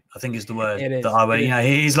 genuine, I think is the word that I would.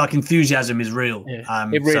 He's like enthusiasm is real. Yeah,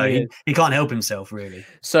 it really is. He can't help himself, really.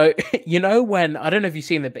 So when I don't know if you've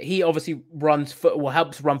seen it, but he obviously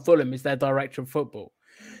helps run Fulham, is their director of football.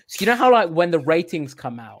 So you know how when the ratings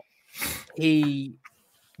come out, he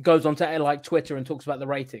goes onto Twitter and talks about the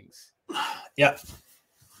ratings. Yeah,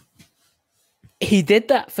 he did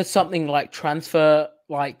that for something like transfer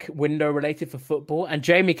window related for football, and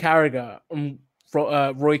Jamie Carragher and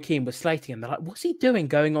Roy Keane was slating him. They're like, what's he doing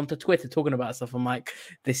going onto Twitter talking about stuff? I'm like,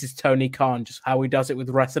 this is Tony Khan, just how he does it with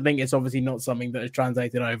wrestling. It's obviously not something that is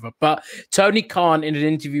translated over. But Tony Khan, in an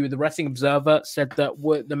interview with the Wrestling Observer, said that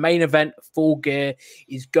the main event, Full Gear,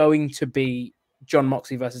 is going to be John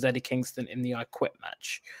Moxley versus Eddie Kingston in the I Quit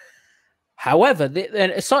match. However,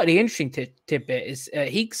 a slightly interesting tidbit is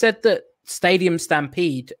he said that Stadium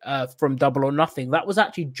Stampede from Double or Nothing, that was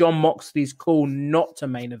actually John Moxley's call not to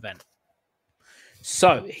main event.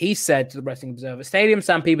 So he said to the Wrestling Observer, Stadium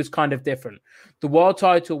Stampede was kind of different. The world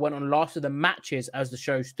title went on last of the matches as the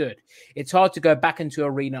show stood. It's hard to go back into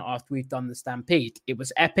arena after we've done the Stampede. It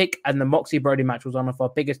was epic, and the Moxley Brody match was one of our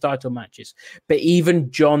biggest title matches. But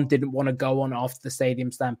even John didn't want to go on after the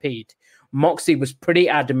Stadium Stampede. Moxley was pretty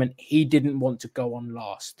adamant he didn't want to go on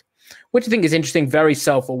last, which I think is interesting, very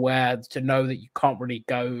self-aware to know that you can't really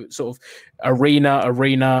go sort of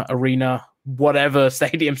arena, whatever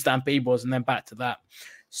Stadium Stampede was, and then back to that.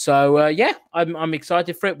 So, yeah, I'm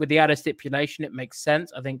excited for it. With the added stipulation, it makes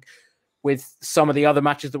sense. I think with some of the other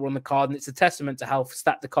matches that were on the card, and it's a testament to how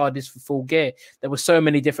stacked the card is for Full Gear. There were so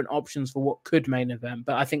many different options for what could main event,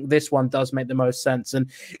 but I think this one does make the most sense. And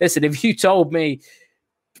listen, if you told me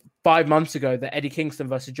 5 months ago that Eddie Kingston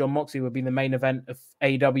versus John Moxley would be the main event of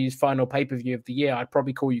AEW's final pay-per-view of the year, I'd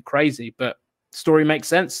probably call you crazy, but story makes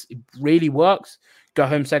sense. It really works. Go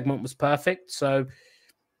home segment was perfect. So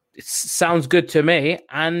it sounds good to me.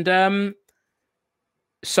 And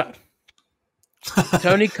so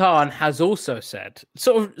Tony Khan has also said,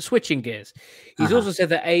 sort of switching gears, he's also said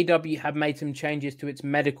that AEW have made some changes to its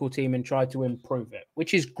medical team and tried to improve it,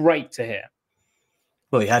 which is great to hear.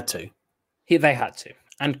 Well, he had to. They had to.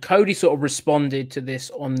 And Cody sort of responded to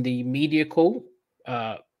this on the media call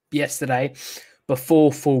yesterday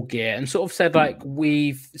before Full Gear and sort of said, like,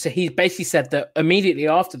 so he basically said that immediately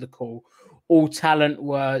after the call, all talent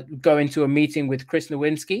were going to a meeting with Chris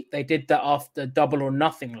Nowinski. They did that after Double or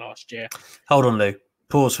Nothing last year. Hold on, Lou.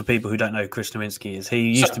 Pause for people who don't know who Chris Nowinski is. He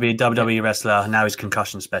used to be a WWE wrestler. Now he's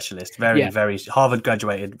concussion specialist. Very Harvard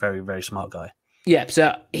graduated, very, very smart guy. Yeah.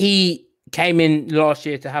 So he came in last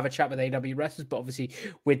year to have a chat with AEW wrestlers, but obviously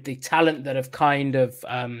with the talent that have kind of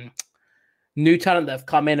new talent that have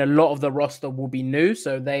come in, a lot of the roster will be new.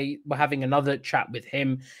 So they were having another chat with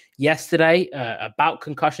him yesterday about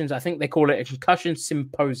concussions. I think they call it a concussion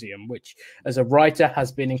symposium, which as a writer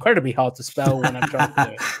has been incredibly hard to spell when I'm trying to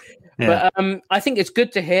do it. Yeah. But I think it's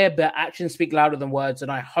good to hear, but actions speak louder than words.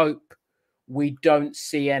 And I hope we don't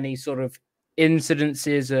see any sort of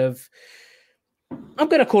incidences of, I'm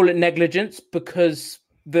going to call it negligence, because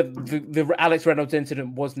the Alex Reynolds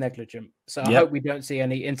incident was negligent. So I hope we don't see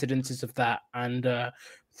any incidences of that, and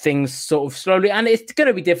things sort of slowly. And it's going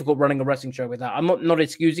to be difficult running a wrestling show with that. I'm not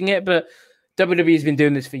excusing it, but WWE has been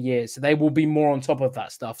doing this for years, so they will be more on top of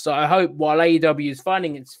that stuff. So I hope while AEW is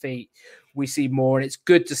finding its feet, we see more. And it's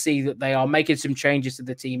good to see that they are making some changes to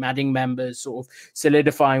the team, adding members, sort of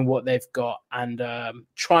solidifying what they've got, and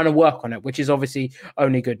trying to work on it, which is obviously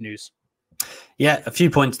only good news. Yeah, a few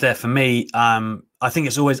points there for me. I think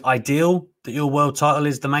it's always ideal that your world title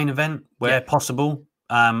is the main event where possible.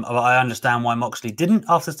 I understand why Moxley didn't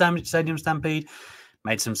after Stadium Stampede.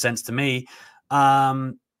 Made some sense to me.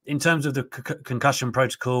 In terms of the concussion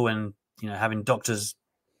protocol and having doctors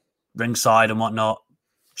ringside and whatnot,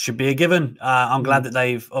 should be a given. I'm glad that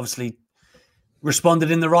they've obviously responded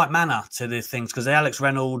in the right manner to these things, because Alex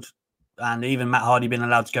Reynolds and even Matt Hardy being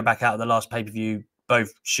allowed to go back out of the last pay-per-view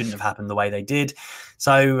both shouldn't have happened the way they did.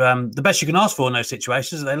 So the best you can ask for in those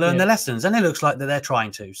situations is they learn their lessons, and it looks like that they're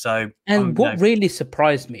trying to. So, and what really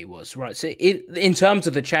surprised me was, right, so in terms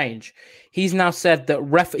of the change, he's now said that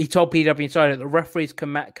he told PW Insider that the referees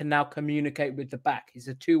can now communicate with the back. It's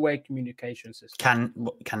a two-way communication system.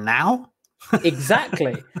 Can now?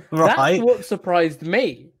 Exactly. Right. That's what surprised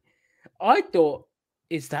me. I thought,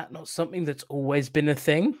 is that not something that's always been a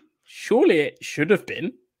thing? Surely it should have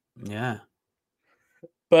been. Yeah.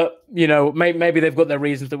 But, maybe they've got their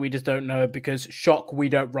reasons that we just don't know, because we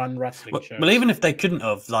don't run wrestling shows. Well, even if they couldn't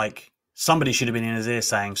have, somebody should have been in his ear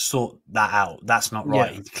saying, sort that out. That's not right.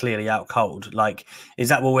 Yeah. He's clearly out cold. Is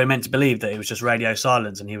that what we're meant to believe, that it was just radio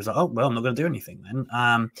silence? And he was like, oh, well, I'm not going to do anything then.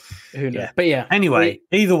 Who knows? Yeah. But yeah. Anyway,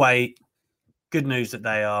 either way, good news that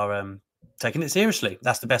they are taking it seriously.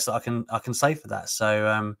 That's the best that I can say for that.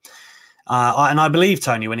 So, I believe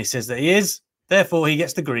Tony when he says that he is. Therefore, he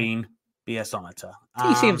gets the green BS monitor.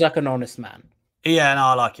 He seems like an honest man. Yeah, no,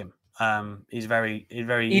 I like him. He's very.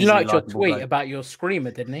 He liked your tweet about your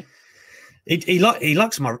screamer, didn't he? He likes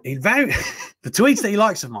the tweets that he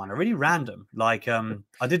likes of mine are really random. I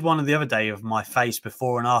did one the other day of my face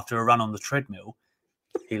before and after a run on the treadmill.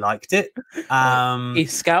 He liked it.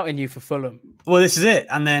 He's scouting you for Fulham. Well, this is it.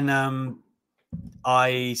 And then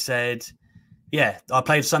I said, I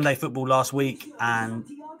played Sunday football last week, and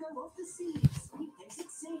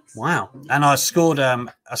wow! And I scored a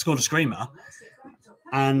screamer,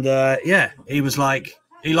 and he was like,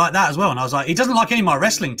 He liked that as well. And I was like, he doesn't like any of my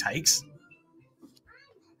wrestling takes.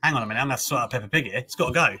 Hang on a minute, I'm going to have to sort out Peppa Pig here. It's got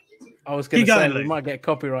to go. I was going to say we might get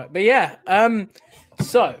copyright. But yeah,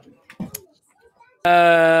 so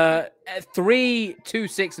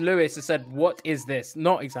 326 Lewis has said, what is this?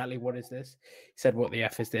 Not exactly what is this. He said, what the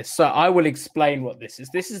F is this? So I will explain what this is.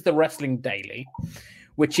 This is the Wrestling Daily,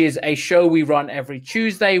 which is a show we run every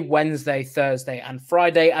Tuesday, Wednesday, Thursday, and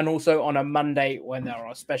Friday, and also on a Monday when there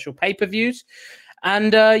are special pay-per-views.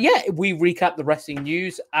 And we recap the wrestling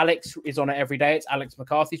news. Alex is on it every day. It's Alex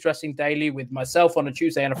McCarthy's Wrestling Daily with myself on a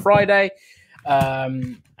Tuesday and a Friday,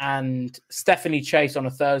 and Stephanie Chase on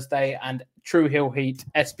a Thursday, and True Hill Heat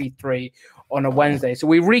SB3 on a Wednesday. So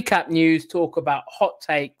we recap news, talk about hot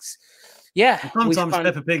takes. Yeah. Sometimes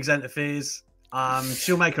Peppa Pig's interferes.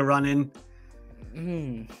 She'll make a run in.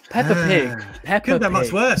 Peppa Pig. Couldn't go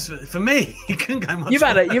much worse for me. It couldn't go much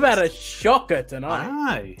worse. You've had a shocker tonight.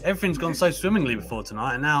 I know. Everything's gone so swimmingly before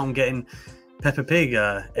tonight, and now I'm getting Peppa Pig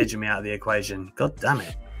edging me out of the equation. God damn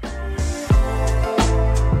it.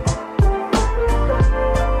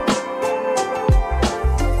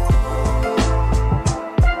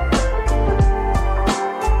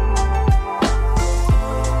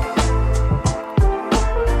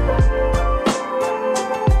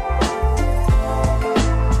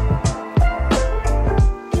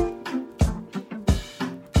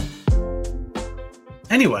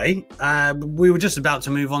 Anyway, we were just about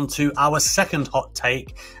to move on to our second hot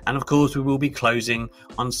take, and of course we will be closing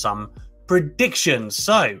on some predictions.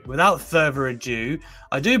 So, without further ado,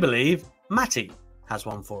 I do believe Matty has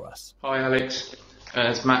one for us. Hi Alex,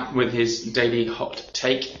 it's Matt with his daily hot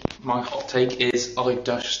take. My hot take is I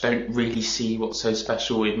just don't really see what's so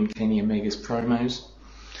special in Kenny Omega's promos.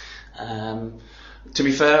 To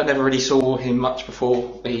be fair, I never really saw him much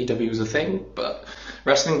before AEW was a thing, but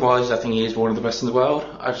wrestling wise, I think he is one of the best in the world.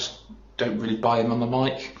 I just don't really buy him on the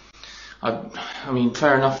mic. I mean,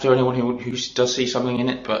 fair enough to anyone who does see something in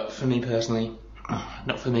it, but for me personally,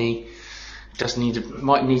 not for me.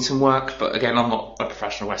 Might need some work, but again, I'm not a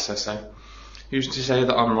professional wrestler, so who's to say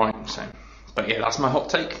that I'm right? So, but yeah, that's my hot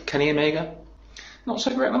take. Kenny Omega, not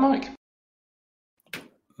so great on the mic.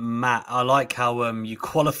 Matt, I like how you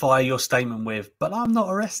qualify your statement with, but I'm not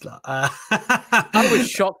a wrestler. I was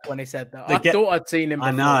shocked when he said that. I thought I'd seen him before.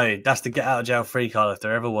 I know. That's the get out of jail free card if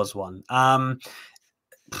there ever was one. I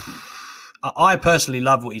personally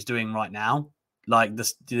love what he's doing right now. Like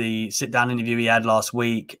the sit-down interview he had last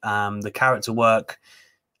week, the character work,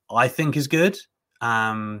 I think is good.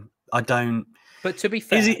 I don't... But to be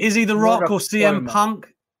fair... Is he The Rock or CM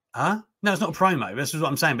Punk? Huh? No, it's not a promo. This is what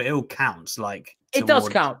I'm saying, but it all counts. Like... It does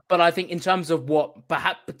count, but I think in terms of what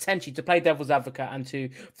perhaps potentially to play devil's advocate and to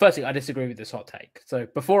firstly, I disagree with this hot take. So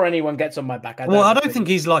before anyone gets on my back, I don't think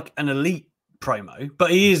he's like an elite promo,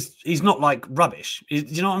 but he's not like rubbish. Do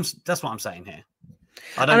you know what that's what I'm saying here.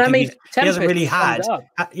 He hasn't really had.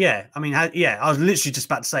 I was literally just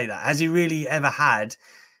about to say that. Has he really ever had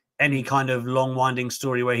any kind of long winding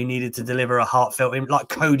story where he needed to deliver a heartfelt, like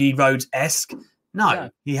Cody Rhodes-esque? No,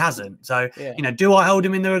 he hasn't. So do I hold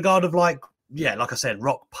him in the regard of like? Yeah, like I said,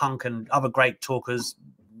 Rock, Punk, and other great talkers.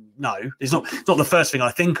 No, it's not the first thing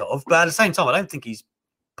I think of. But at the same time, I don't think he's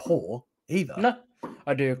poor either. No,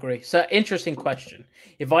 I do agree. So, interesting question.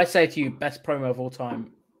 If I say to you, best promo of all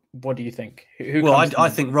time, what do you think? Who I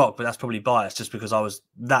think Rock, but that's probably biased just because I was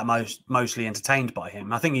that mostly entertained by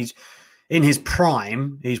him. I think he's in his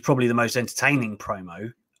prime. He's probably the most entertaining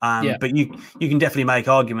promo. But you can definitely make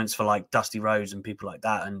arguments for like Dusty Rhodes and people like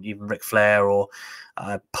that, and even Ric Flair or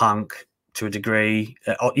Punk. To a degree,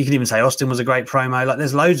 you can even say Austin was a great promo. Like,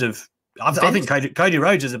 there's loads of. I think Cody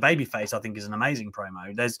Rhodes as a babyface, I think, is an amazing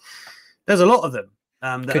promo. There's a lot of them.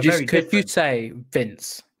 Could you say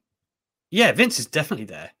Vince? Yeah, Vince is definitely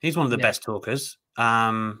there. He's one of the best talkers,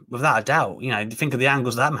 without a doubt. Think of the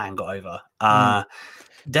angles that man got over.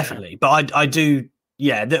 Definitely, but I do.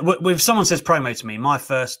 Yeah, if someone says promo to me, my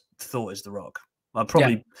first thought is The Rock. I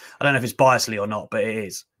don't know if it's biasly or not, but it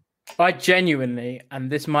is. I genuinely, and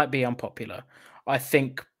this might be unpopular, I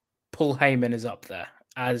think Paul Heyman is up there.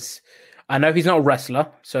 As I know he's not a wrestler,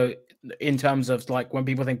 so in terms of like when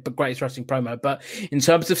people think the greatest wrestling promo, but in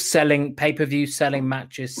terms of selling pay-per-view, selling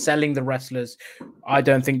matches, selling the wrestlers, I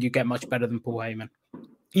don't think you get much better than Paul Heyman.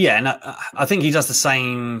 Yeah, and I think he does the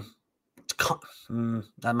same.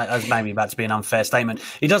 That's maybe about to be an unfair statement.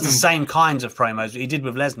 He does the same kinds of promos he did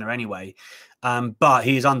with Lesnar anyway, but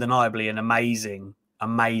he is undeniably an amazing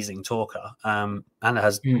talker, and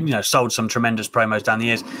has sold some tremendous promos down the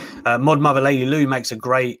years. Mod Mother Lady Lou makes a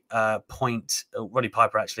great point. Roddy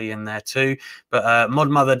Piper actually in there too, but Mod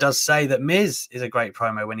Mother does say that Miz is a great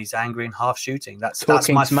promo when he's angry and half shooting. That's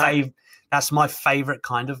my favorite. That's my favorite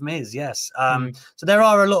kind of Miz. Yes. So there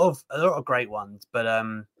are a lot of great ones, but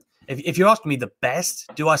if you're asking me the best,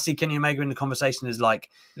 do I see Kenny Omega in the conversation as like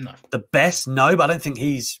the best? No, but I don't think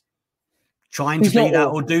he's trying to be that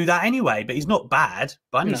or do that anyway. But he's not bad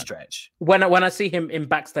by any stretch. When I see him in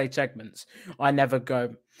backstage segments, I never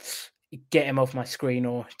go get him off my screen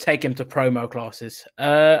or take him to promo classes.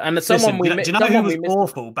 And someone do you know who was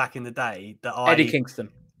awful back in the day? Eddie Kingston.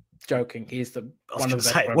 Joking, he's the one of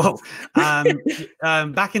the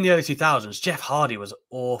best. Back in the early 2000s, Jeff Hardy was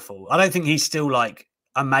awful. I don't think he's still like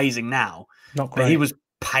amazing now. Not great. But he was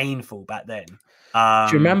painful back then.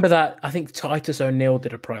 Do you remember that? I think Titus O'Neil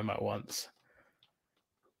did a promo once,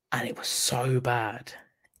 and it was so bad.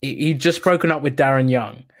 He'd just broken up with Darren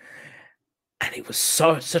Young, and it was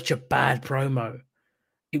such a bad promo.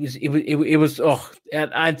 It was.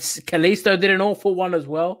 And Kalisto did an awful one as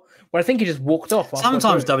well. Well, I think he just walked off.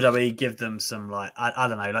 Sometimes WWE give them some, like, I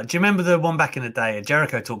don't know. Like, do you remember the one back in the day?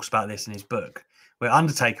 Jericho talks about this in his book, where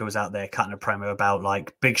Undertaker was out there cutting a promo about,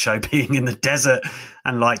 like, Big Show being in the desert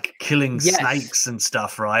and, like, killing snakes and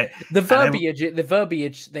stuff, right? The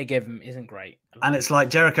verbiage they give him isn't great. And it's like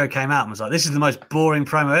Jericho came out and was like, this is the most boring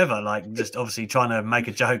promo ever. Like, just obviously trying to make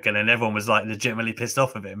a joke, and then everyone was, like, legitimately pissed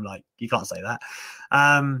off of him. Like, you can't say that.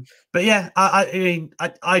 But, yeah,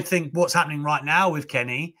 I think what's happening right now with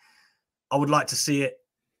Kenny, I would like to see it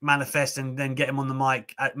manifest and then get him on the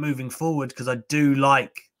mic moving forward, because I do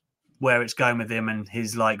like where it's going with him and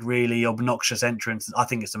his like really obnoxious entrance. I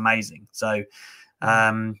think it's amazing. So,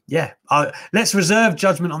 let's reserve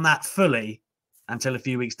judgment on that fully until a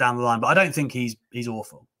few weeks down the line. But I don't think he's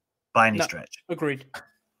awful by any stretch. Agreed.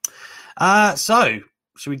 So,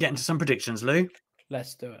 should we get into some predictions, Lou?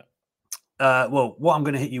 Let's do it. Well, what I'm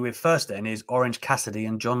going to hit you with first then is Orange Cassidy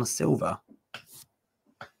and John Silver.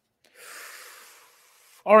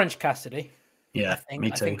 Orange Cassidy. Yeah,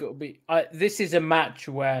 me too. I think it will be. This is a match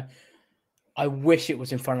where I wish it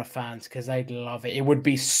was in front of fans because they'd love it. It would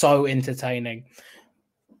be so entertaining.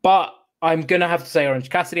 But I'm going to have to say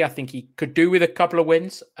Orange Cassidy. I think he could do with a couple of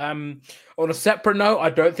wins. On a separate note,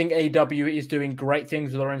 I don't think AEW is doing great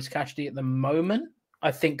things with Orange Cassidy at the moment.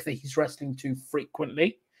 I think that he's wrestling too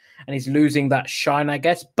frequently and he's losing that shine, I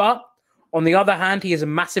guess. But on the other hand, he is a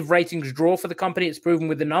massive ratings draw for the company. It's proven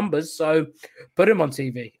with the numbers, so put him on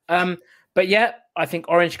TV. But yeah, I think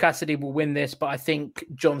Orange Cassidy will win this, but I think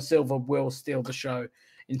John Silver will steal the show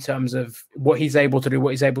in terms of what he's able to do,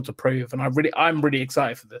 what he's able to prove. And I'm really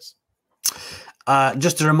excited for this.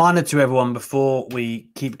 Just a reminder to everyone before we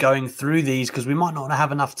keep going through these, because we might not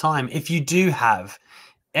have enough time. If you do have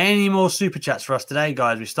any more super chats for us today,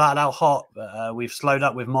 guys, we started out hot, but we've slowed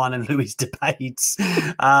up with mine and Louis' debates.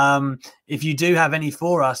 If you do have any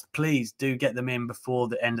for us, please do get them in before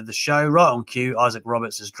the end of the show. Right on cue, Isaac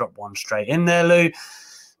Roberts has dropped one straight in there, Lou.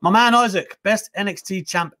 My man Isaac, best NXT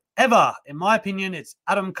champ ever. In my opinion, it's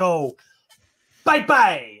Adam Cole.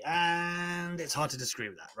 Bye-bye. And it's hard to disagree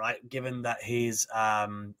with that, right? Given that his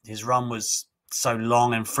run was so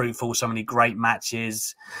long and fruitful, so many great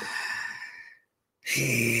matches.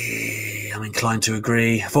 I'm inclined to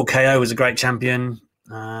agree. I thought KO was a great champion.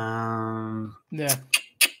 Yeah,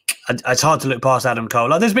 it's hard to look past Adam Cole.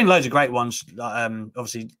 Like, there's been loads of great ones.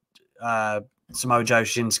 Obviously, Samoa Joe,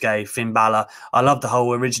 Shinsuke, Finn Balor. I love the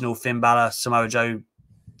whole original Finn Balor, Samoa Joe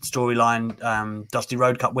storyline. Dusty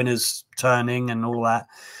Road Cup winners turning and all that.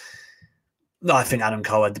 No, I think Adam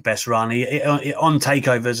Cole had the best run. He on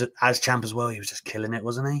takeovers as champ as well. He was just killing it,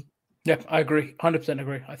 wasn't he? Yeah, I agree. 100%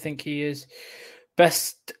 agree. I think he is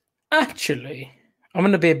best. Actually, I'm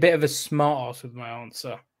going to be a bit of a smart ass with my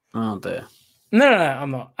answer. Oh, dear. No,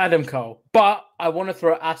 I'm not. Adam Cole. But I want to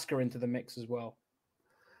throw Asuka into the mix as well.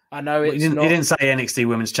 I know it's he didn't say NXT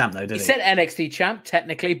Women's Champ, though, did he? He said NXT Champ,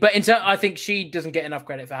 technically. But I think she doesn't get enough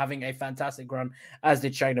credit for having a fantastic run, as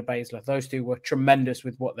did Shayna Baszler. Those two were tremendous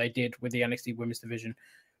with what they did with the NXT Women's Division.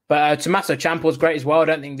 But Tommaso Ciampa was great as well. I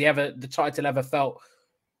don't think the title ever felt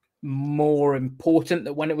more important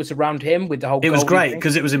than when it was around him with the whole. It was great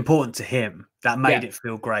because it was important to him. That made it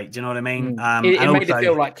feel great. Do you know what I mean? It made it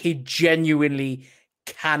feel like he genuinely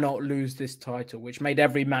cannot lose this title, which made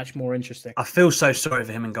every match more interesting. I feel so sorry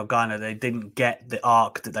for him and Gargano. They didn't get the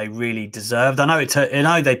arc that they really deserved. I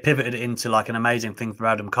know they pivoted it into like an amazing thing for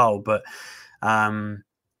Adam Cole, but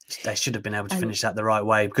they should have been able to finish that the right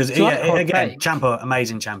way because again, Ciampa,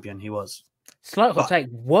 amazing champion he was. Slight hot take.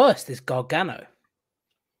 Worst is Gargano.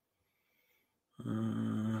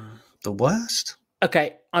 The worst?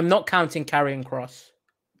 Okay, I'm not counting Karrion Kross.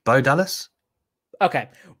 Bo Dallas? Okay,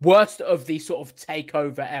 worst of the sort of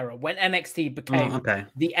takeover era when NXT became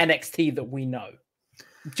the NXT that we know.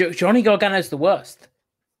 Johnny Gargano's the worst.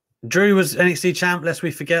 Drew was NXT champ. Lest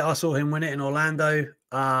we forget, I saw him win it in Orlando.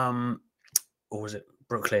 Or was it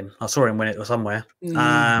Brooklyn? I saw him win it or somewhere.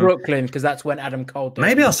 Brooklyn, because that's when Adam Cole did.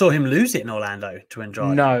 Maybe I saw him lose it in Orlando to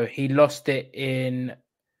Andrade. No, he lost it in.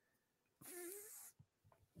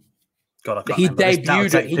 God, I can't he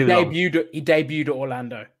remember. He debuted at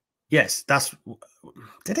Orlando. Yes, that's.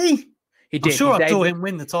 Did he? He did. I'm sure I saw him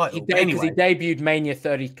win the title. Because he debuted Mania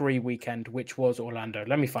 33 weekend, which was Orlando.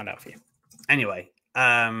 Let me find out for you. Anyway,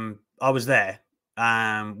 I was there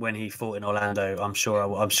when he fought in Orlando. I'm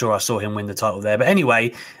sure I saw him win the title there. But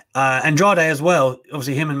anyway, Andrade as well.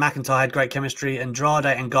 Obviously, him and McIntyre had great chemistry. Andrade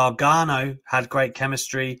and Gargano had great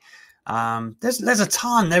chemistry. There's a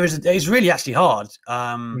ton. It's really actually hard.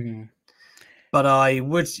 But I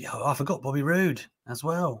forgot Bobby Roode as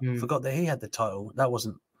well. Forgot that he had the title. That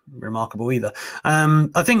wasn't remarkable either.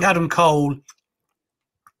 I think Adam Cole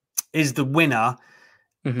is the winner,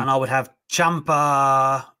 and I would have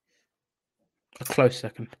Ciampa a close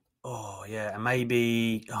second. Oh yeah, and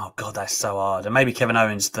maybe that's so hard. And maybe Kevin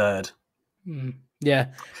Owens third. Yeah,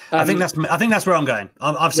 I think that's where I'm going.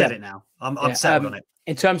 I've said it now. I'm settled on it.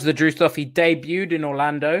 In terms of the Drew stuff, he debuted in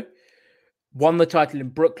Orlando, won the title in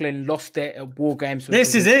Brooklyn, lost it at War Games.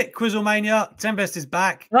 This is it, Quizzlemania. Tempest is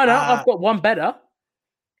back. No, I've got one better.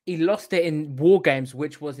 He lost it in War Games,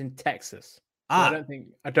 which was in Texas. So I don't think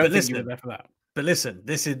you were there for that. But listen,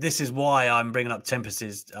 this is why I'm bringing up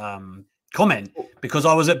Tempest's comment, because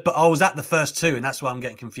I was at the first two, and that's why I'm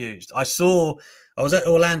getting confused. I was at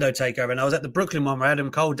Orlando Takeover, and I was at the Brooklyn one where Adam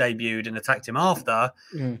Cole debuted and attacked him after.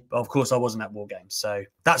 But of course, I wasn't at War Games, so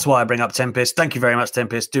that's why I bring up Tempest. Thank you very much,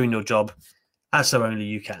 Tempest, doing your job as so only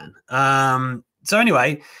you can. So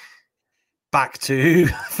anyway, back to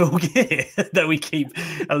Full Gear that we keep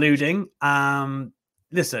alluding.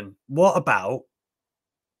 Listen, what about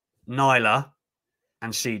Nyla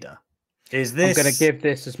and Shida? Is this? I'm going to give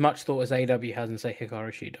this as much thought as AW has and say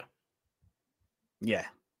Hikaru Shida. Yeah.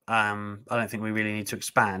 I don't think we really need to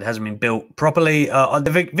expand. It hasn't been built properly.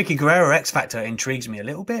 The Vicky Guerrero X Factor intrigues me a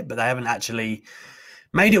little bit, but they haven't actually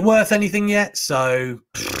made it worth anything yet. So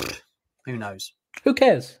who knows? Who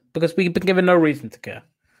cares? Because we've been given no reason to care.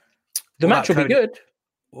 The match will be good.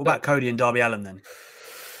 What about Cody and Darby Allin then?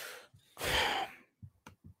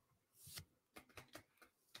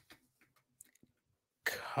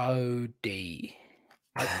 Cody.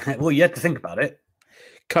 Well, you have to think about it.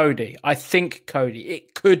 Cody. I think Cody.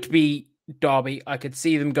 It could be Darby. I could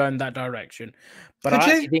see them going that direction. But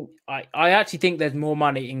I actually think there's more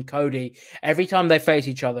money in Cody. Every time they face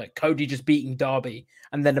each other, Cody just beating Darby.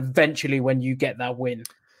 And then eventually when you get that win,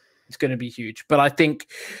 it's going to be huge. But I think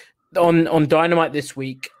on Dynamite this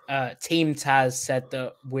week, Team Taz said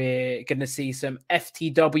that we're going to see some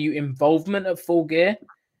FTW involvement at Full Gear.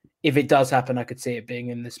 If it does happen, I could see it being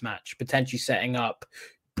in this match, potentially setting up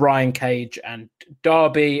Brian Cage and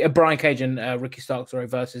Ricky Starks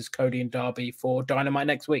versus Cody and Darby for Dynamite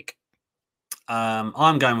next week.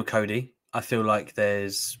 I'm going with Cody. I feel like I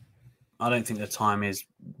don't think the time is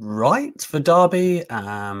right for Darby.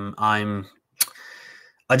 I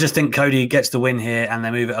just think Cody gets the win here and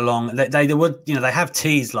they move it along. They would, they have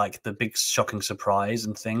teased like the big shocking surprise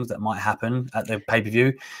and things that might happen at the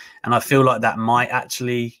pay-per-view. And I feel like that might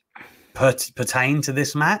actually pertain to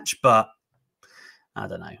this match, but I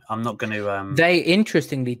don't know. I'm not going to. They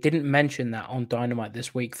interestingly didn't mention that on Dynamite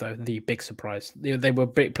this week, though. The big surprise. They were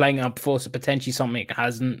playing up for potentially something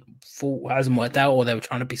hasn't worked out, or they were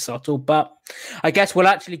trying to be subtle. But I guess we'll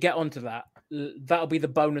actually get onto that. That'll be the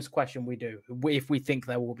bonus question we do if we think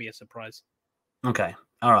there will be a surprise. Okay.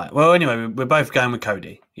 All right. Well, anyway, we're both going with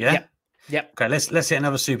Cody. Yeah. Yep. Okay. Let's hit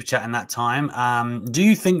another super chat in that time. Do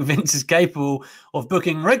you think Vince is capable of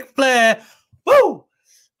booking Ric Flair? Woo!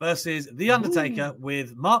 Versus The Undertaker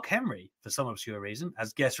with Mark Henry, for some obscure reason,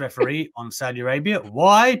 as guest referee on Saudi Arabia.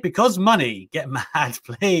 Why? Because money. Get mad,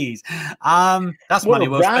 please. That's what money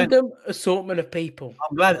well spent. Random assortment of people.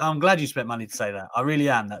 I'm glad you spent money to say that. I really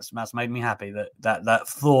am. That's made me happy that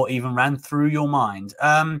thought even ran through your mind.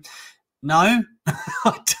 No,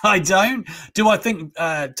 I don't. Do I think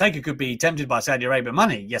Taker could be tempted by Saudi Arabia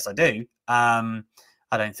money? Yes, I do. I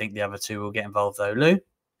don't think the other two will get involved though. Lou?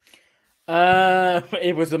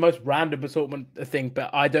 It was the most random assortment thing,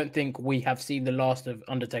 but I don't think we have seen the last of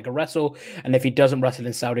Undertaker wrestle. And if he doesn't wrestle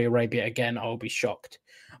in Saudi Arabia again, I'll be shocked.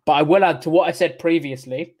 But I will add to what I said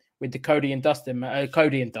previously with the Cody and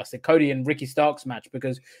Ricky Starks match,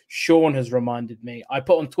 because Sean has reminded me. I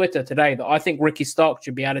put on Twitter today that I think Ricky Starks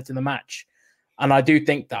should be added to the match, and I do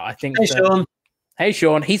think that. I think. Hey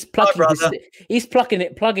Sean, he's plugging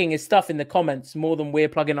his stuff in the comments more than we're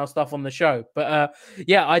plugging our stuff on the show. But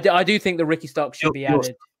I do think that Ricky Starks should be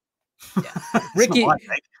added. Yeah.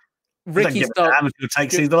 Ricky Stark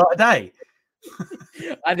takes the light of day.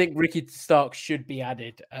 I think Ricky Stark should be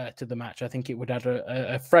added to the match. I think it would add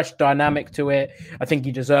a fresh dynamic to it. I think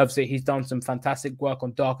he deserves it. He's done some fantastic work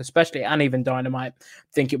on Dark, especially, and even Dynamite.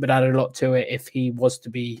 I think it would add a lot to it if he was to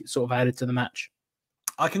be sort of added to the match.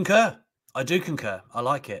 I concur. I do concur. I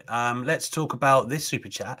like it. Let's talk about this super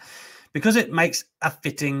chat because it makes a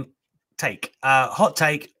fitting take. Hot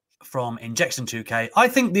take from Injection 2K. I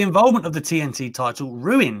think the involvement of the TNT title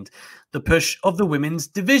ruined the push of the women's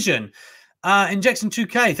division. Injection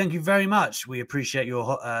 2K, thank you very much. We appreciate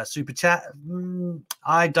your super chat.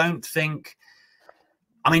 I don't think...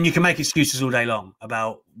 I mean, you can make excuses all day long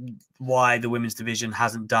about why the women's division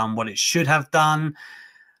hasn't done what it should have done.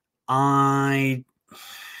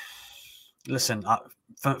 Listen,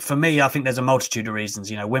 for me, I think there's a multitude of reasons.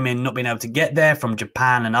 You know, women not being able to get there from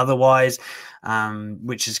Japan and otherwise,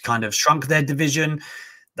 which has kind of shrunk their division.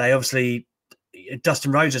 They obviously...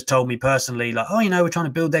 Dustin Rhodes has told me personally, like, oh, you know, we're trying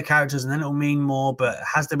to build their characters and then it'll mean more. But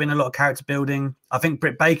has there been a lot of character building? I think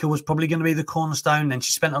Britt Baker was probably going to be the cornerstone. Then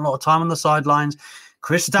she spent a lot of time on the sidelines.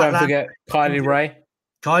 Chris Statlander. Don't forget Kylie Ray.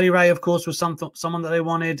 Kylie Ray, of course, was someone that they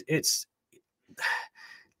wanted. It's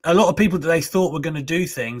a lot of people that they thought were going to do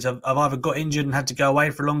things have either got injured and had to go away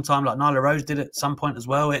for a long time, like Nyla Rose did at some point as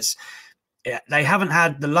well. They haven't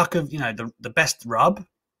had the luck of, you know, the best rub.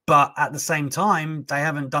 But at the same time, they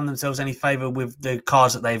haven't done themselves any favor with the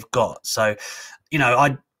cards that they've got. So, you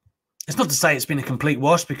know, it's not to say it's been a complete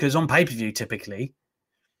wash because on pay-per-view, typically,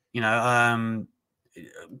 you know,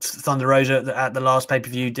 Thunder Rosa at the last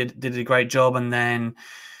pay-per-view did a great job. And then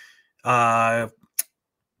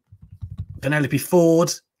Penelope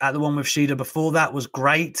Ford at the one with Shida before that was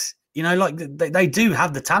great. You know, like they do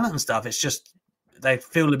have the talent and stuff. It's just they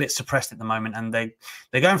feel a bit suppressed at the moment, and they're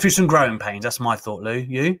going through some growing pains. That's my thought, Lou.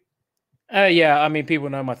 You? Yeah, I mean, people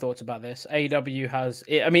know my thoughts about this. AEW has...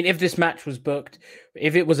 I mean, if this match was booked,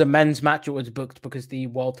 if it was a men's match, it was booked because the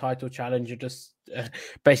world title challenger just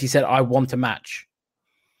basically said, I want a match.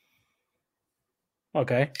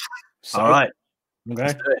 Okay. So, all right.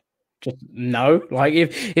 Okay. Just no. Like,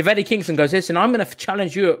 if Eddie Kingston goes, listen, I'm going to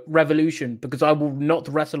challenge you at Revolution because I will not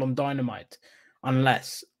wrestle on Dynamite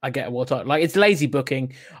unless I get a world title. Like, it's lazy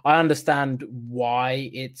booking. I understand why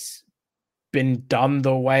it's been done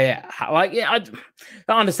the way I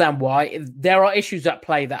understand why. There are issues at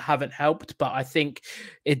play that haven't helped, but I think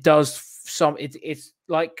it does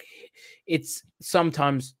it's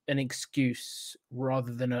sometimes an excuse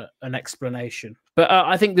rather than an explanation. But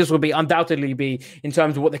I think this will undoubtedly be, in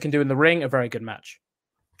terms of what they can do in the ring, a very good match.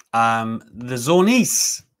 The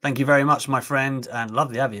Zornice, thank you very much, my friend, and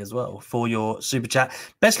lovely Avi as well for your super chat.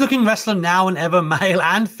 Best looking wrestler now and ever, male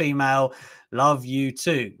and female. Love you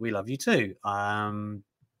too. We love you too.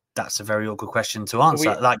 That's a very awkward question to answer.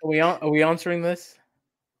 Are we answering this?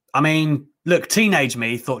 I mean, look, teenage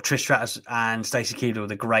me thought Trish Stratus and Stacey Keibler were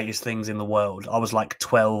the greatest things in the world. I was like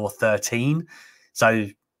 12 or 13. So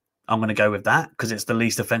I'm going to go with that because it's the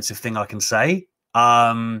least offensive thing I can say.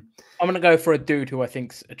 I'm going to go for a dude who I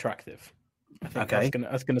think's attractive. I think okay.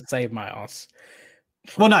 That's going to save my ass.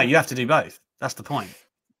 Well, no, you have to do both. That's the point.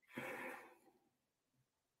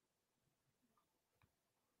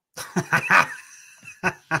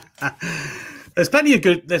 There's plenty of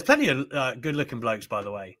good looking blokes, by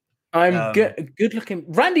the way. I'm good looking.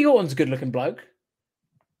 Randy Orton's a good looking bloke.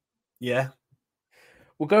 Yeah,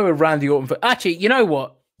 we'll go with Randy Orton. Actually, you know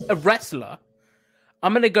what? A wrestler.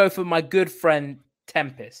 I'm going to go for my good friend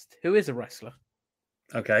Tempest, who is a wrestler.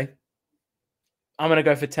 Okay. I'm going to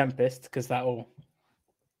go for Tempest because that will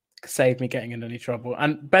save me getting in any trouble.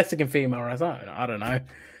 And best looking female, I don't know.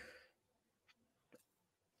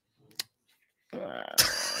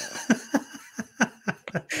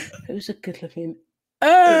 Who's a good looking?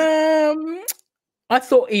 I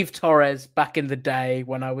thought Eve Torres back in the day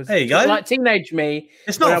when I was like teenage me.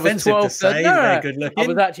 It's not offensive to say very good looking. I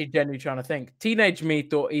was actually genuinely trying to think. Teenage me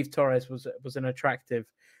thought Eve Torres was an attractive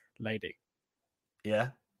lady. Yeah.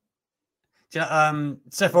 Do you know,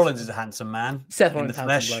 Seth Rollins is a handsome man. Seth Rollins is a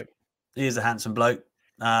handsome bloke. He is a handsome bloke.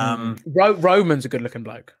 Roman's a good looking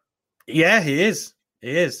bloke. Yeah, he is.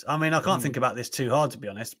 He is. I mean, I can't think about this too hard, to be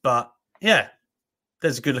honest. But yeah,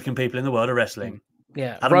 there's good looking people in the world of wrestling.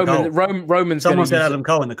 Yeah, Roman's. Someone said Adam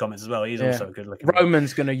Cole in the comments as well. He's also a good looking.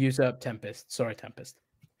 Roman's going to usurp Tempest. Sorry, Tempest.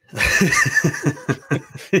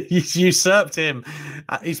 He's usurped him.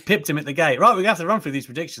 He's pipped him at the gate. Right, we have to run through these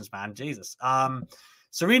predictions, man. Jesus.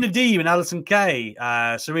 Serena Deeb and Allysin Kay.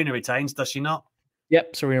 Serena retains, does she not?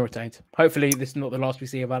 Yep, Serena retains. Hopefully, this is not the last we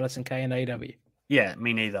see of Allysin Kay in AEW. Yeah,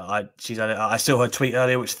 me neither. I saw her tweet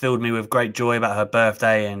earlier, which filled me with great joy about her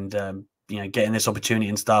birthday and getting this opportunity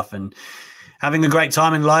and stuff. And Having a great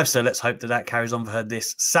time in life, so let's hope that carries on for her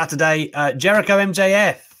this Saturday. Jericho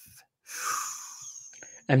MJF.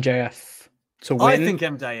 MJF to win. I think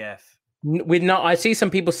MJF. I see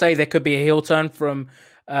some people say there could be a heel turn from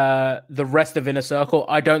the rest of Inner Circle.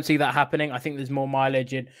 I don't see that happening. I think there's more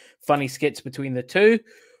mileage in funny skits between the two.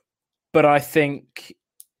 But I think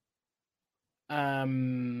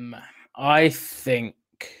MJF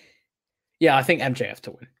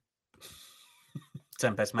to win.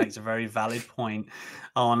 Tempest makes a very valid point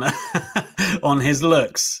on on his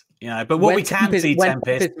looks, But what we can see,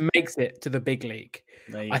 Tempest makes it to the big league.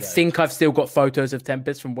 I think I've still got photos of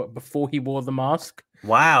Tempest from before he wore the mask.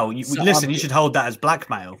 Wow! You should hold that as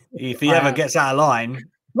blackmail if he ever gets out of line.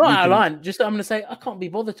 Not out of line. Just I'm going to say I can't be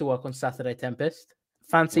bothered to work on Saturday, Tempest.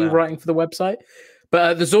 Fancy writing for the website,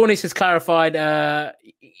 but the Zornies has clarified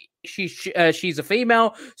she's a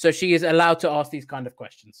female, so she is allowed to ask these kind of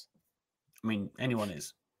questions. I mean, anyone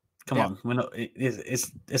is. Come on, we're not.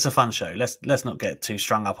 It's a fun show. Let's not get too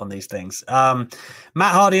strung up on these things. Matt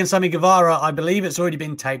Hardy and Sammy Guevara, I believe it's already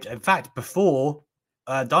been taped. In fact, before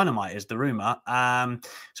Dynamite is the rumor. So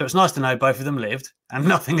it's nice to know both of them lived and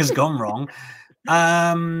nothing has gone wrong.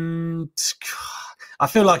 I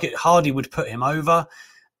feel like Hardy would put him over,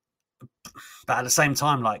 but at the same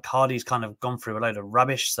time, like Hardy's kind of gone through a load of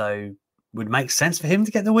rubbish, so would make sense for him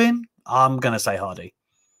to get the win. I'm gonna say Hardy.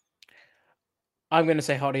 I'm going to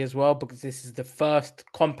say Hardy as well, because this is the first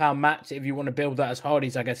compound match. If you want to build that as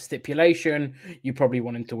Hardy's, I guess, stipulation, you probably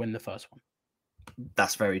want him to win the first one.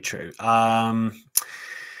 That's very true. Now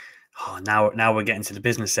we're getting to the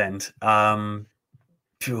business end.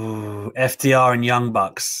 FTR and Young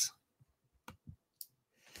Bucks.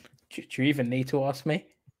 Do you even need to ask me?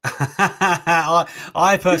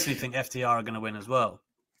 I personally think FTR are going to win as well.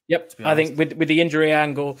 Yep, I think with the injury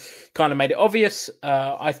angle kind of made it obvious.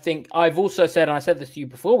 I think I've also said, and I said this to you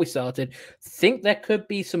before we started, think there could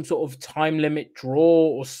be some sort of time limit draw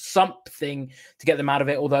or something to get them out of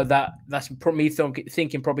it. Although that's me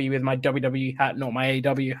thinking probably with my WWE hat, not my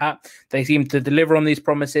AEW hat. They seem to deliver on these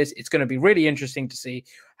promises. It's going to be really interesting to see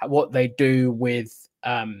what they do with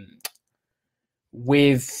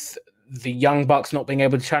the Young Bucks not being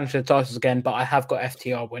able to challenge the titles again, but I have got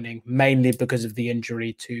FTR winning, mainly because of the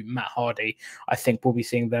injury to Matt Hardy. I think we'll be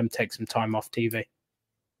seeing them take some time off TV.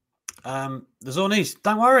 The Zornies,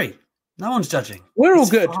 don't worry. No one's judging. We're all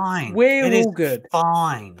good. Fine. We're all good.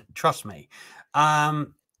 Fine. Trust me.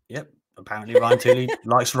 Yep. Apparently Ryan Tooley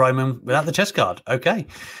likes Roman without the chest guard. Okay.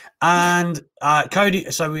 And Cody,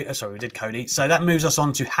 we did Cody. So that moves us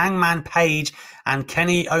on to Hangman Page and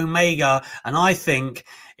Kenny Omega. And I think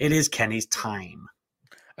it is Kenny's time.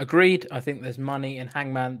 Agreed. I think there's money in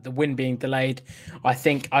Hangman, the win being delayed. I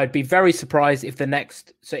think I'd be very surprised if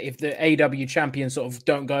if the AEW champions sort of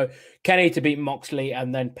don't go Kenny to beat Moxley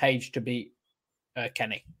and then Page to beat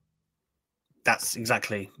Kenny. That's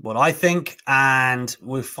exactly what I think. And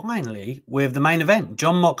we're finally with the main event.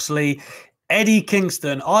 Jon Moxley, Eddie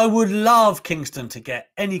Kingston. I would love Kingston to get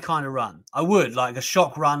any kind of run. I would, like a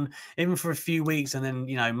shock run, even for a few weeks, and then,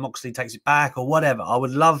 Moxley takes it back or whatever. I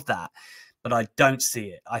would love that. But I don't see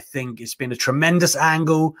it. I think it's been a tremendous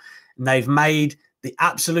angle, and they've made the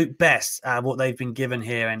absolute best out of what they've been given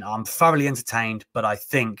here, and I'm thoroughly entertained, but I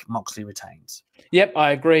think Moxley retains. Yep,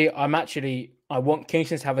 I agree. I want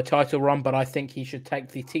Kingston to have a title run, but I think he should take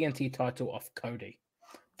the TNT title off Cody.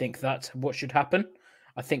 I think that's what should happen.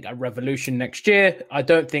 I think a Revolution next year. I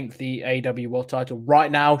don't think the AEW World title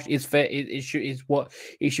right now is fair. Is what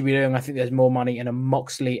he should be doing. I think there's more money in a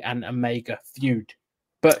Moxley and Omega feud.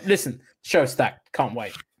 But listen, show stacked. Can't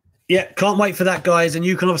wait. Yeah, can't wait for that, guys. And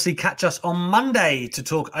you can obviously catch us on Monday to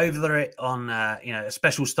talk over it on a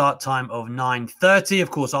special start time of 9:30.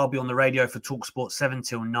 Of course, I'll be on the radio for TalkSport 7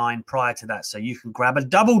 till 9 prior to that. So you can grab a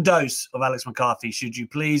double dose of Alex McCarthy, should you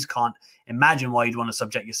please. Can't imagine why you'd want to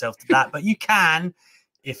subject yourself to that, but you can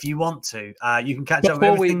if you want to. You can catch up with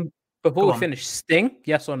everything. Before we finish, Sting,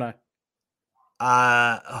 yes or no?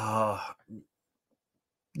 I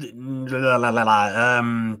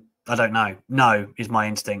don't know. No is my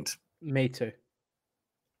instinct. Me too.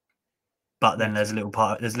 But then there's a little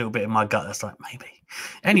bit in my gut that's like, maybe.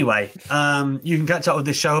 Anyway, you can catch up with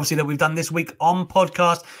this show, obviously, that we've done this week on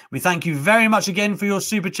podcast. We thank you very much again for your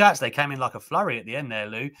super chats. They came in like a flurry at the end there,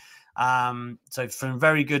 Lou. So some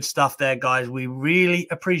very good stuff there, guys. We really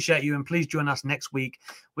appreciate you, and please join us next week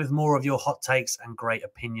with more of your hot takes and great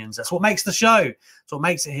opinions. That's what makes the show. That's what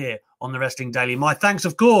makes it here on the Wrestling Daily. My thanks,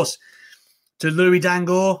 of course, to Louis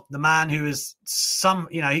Dangoor, the man who is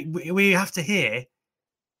we have to hear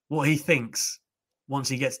what he thinks once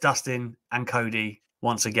he gets Dustin and Cody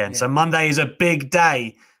once again. Yeah. So Monday is a big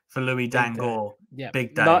day for Louis Dangoor. Yeah,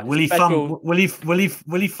 big day. Will he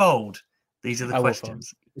fold? These are the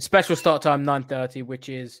questions. Special start time 9:30, which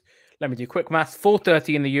is, let me do quick math,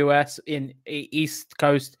 4:30 in the US, in East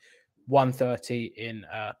Coast, 1:30 in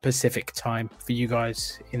Pacific time for you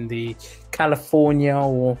guys in the California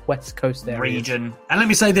or West Coast area. Region. And let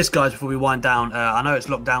me say this, guys, before we wind down. I know it's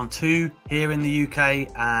lockdown 2 here in the UK,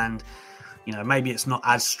 and maybe it's not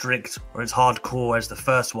as strict or as hardcore as the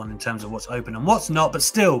first one in terms of what's open and what's not, but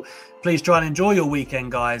still, please try and enjoy your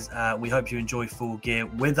weekend, guys. We hope you enjoy Full Gear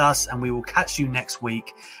with us, and we will catch you next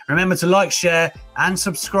week. Remember to like, share, and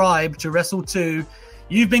subscribe to Wrestle 2.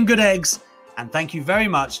 You've been good eggs, and thank you very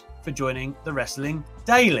much for joining the Wrestling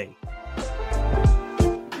Daily.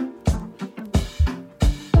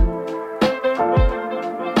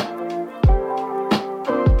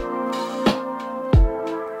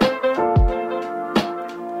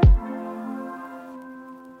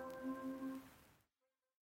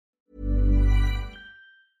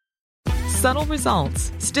 Subtle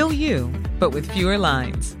results, still you, but with fewer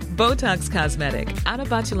lines. Botox Cosmetic, out of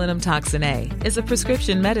botulinum toxin A, is a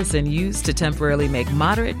prescription medicine used to temporarily make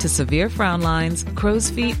moderate to severe frown lines, crow's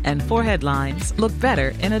feet, and forehead lines look better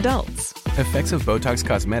in adults. Effects of Botox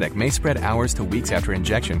Cosmetic may spread hours to weeks after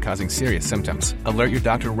injection, causing serious symptoms. Alert your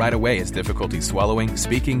doctor right away as difficulty swallowing,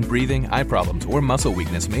 speaking, breathing, eye problems, or muscle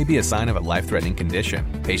weakness may be a sign of a life-threatening condition.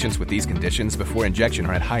 Patients with these conditions before injection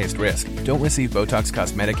are at highest risk. Don't receive Botox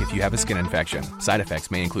Cosmetic if you have a skin infection. Side effects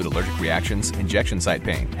may include allergic reactions, injection site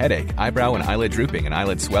pain, headache, eyebrow and eyelid drooping, and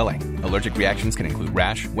eyelid swelling. Allergic reactions can include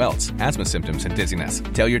rash, welts, asthma symptoms, and dizziness.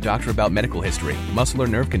 Tell your doctor about medical history, muscle or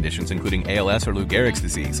nerve conditions including ALS or Lou Gehrig's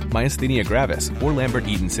disease, myasthenia gravis, or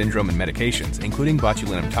Lambert-Eaton syndrome, and medications, including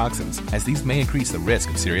botulinum toxins, as these may increase the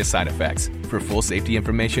risk of serious side effects. For full safety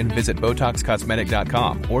information, visit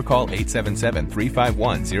BotoxCosmetic.com or call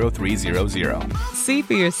 877-351-0300. See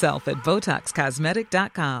for yourself at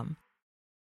BotoxCosmetic.com.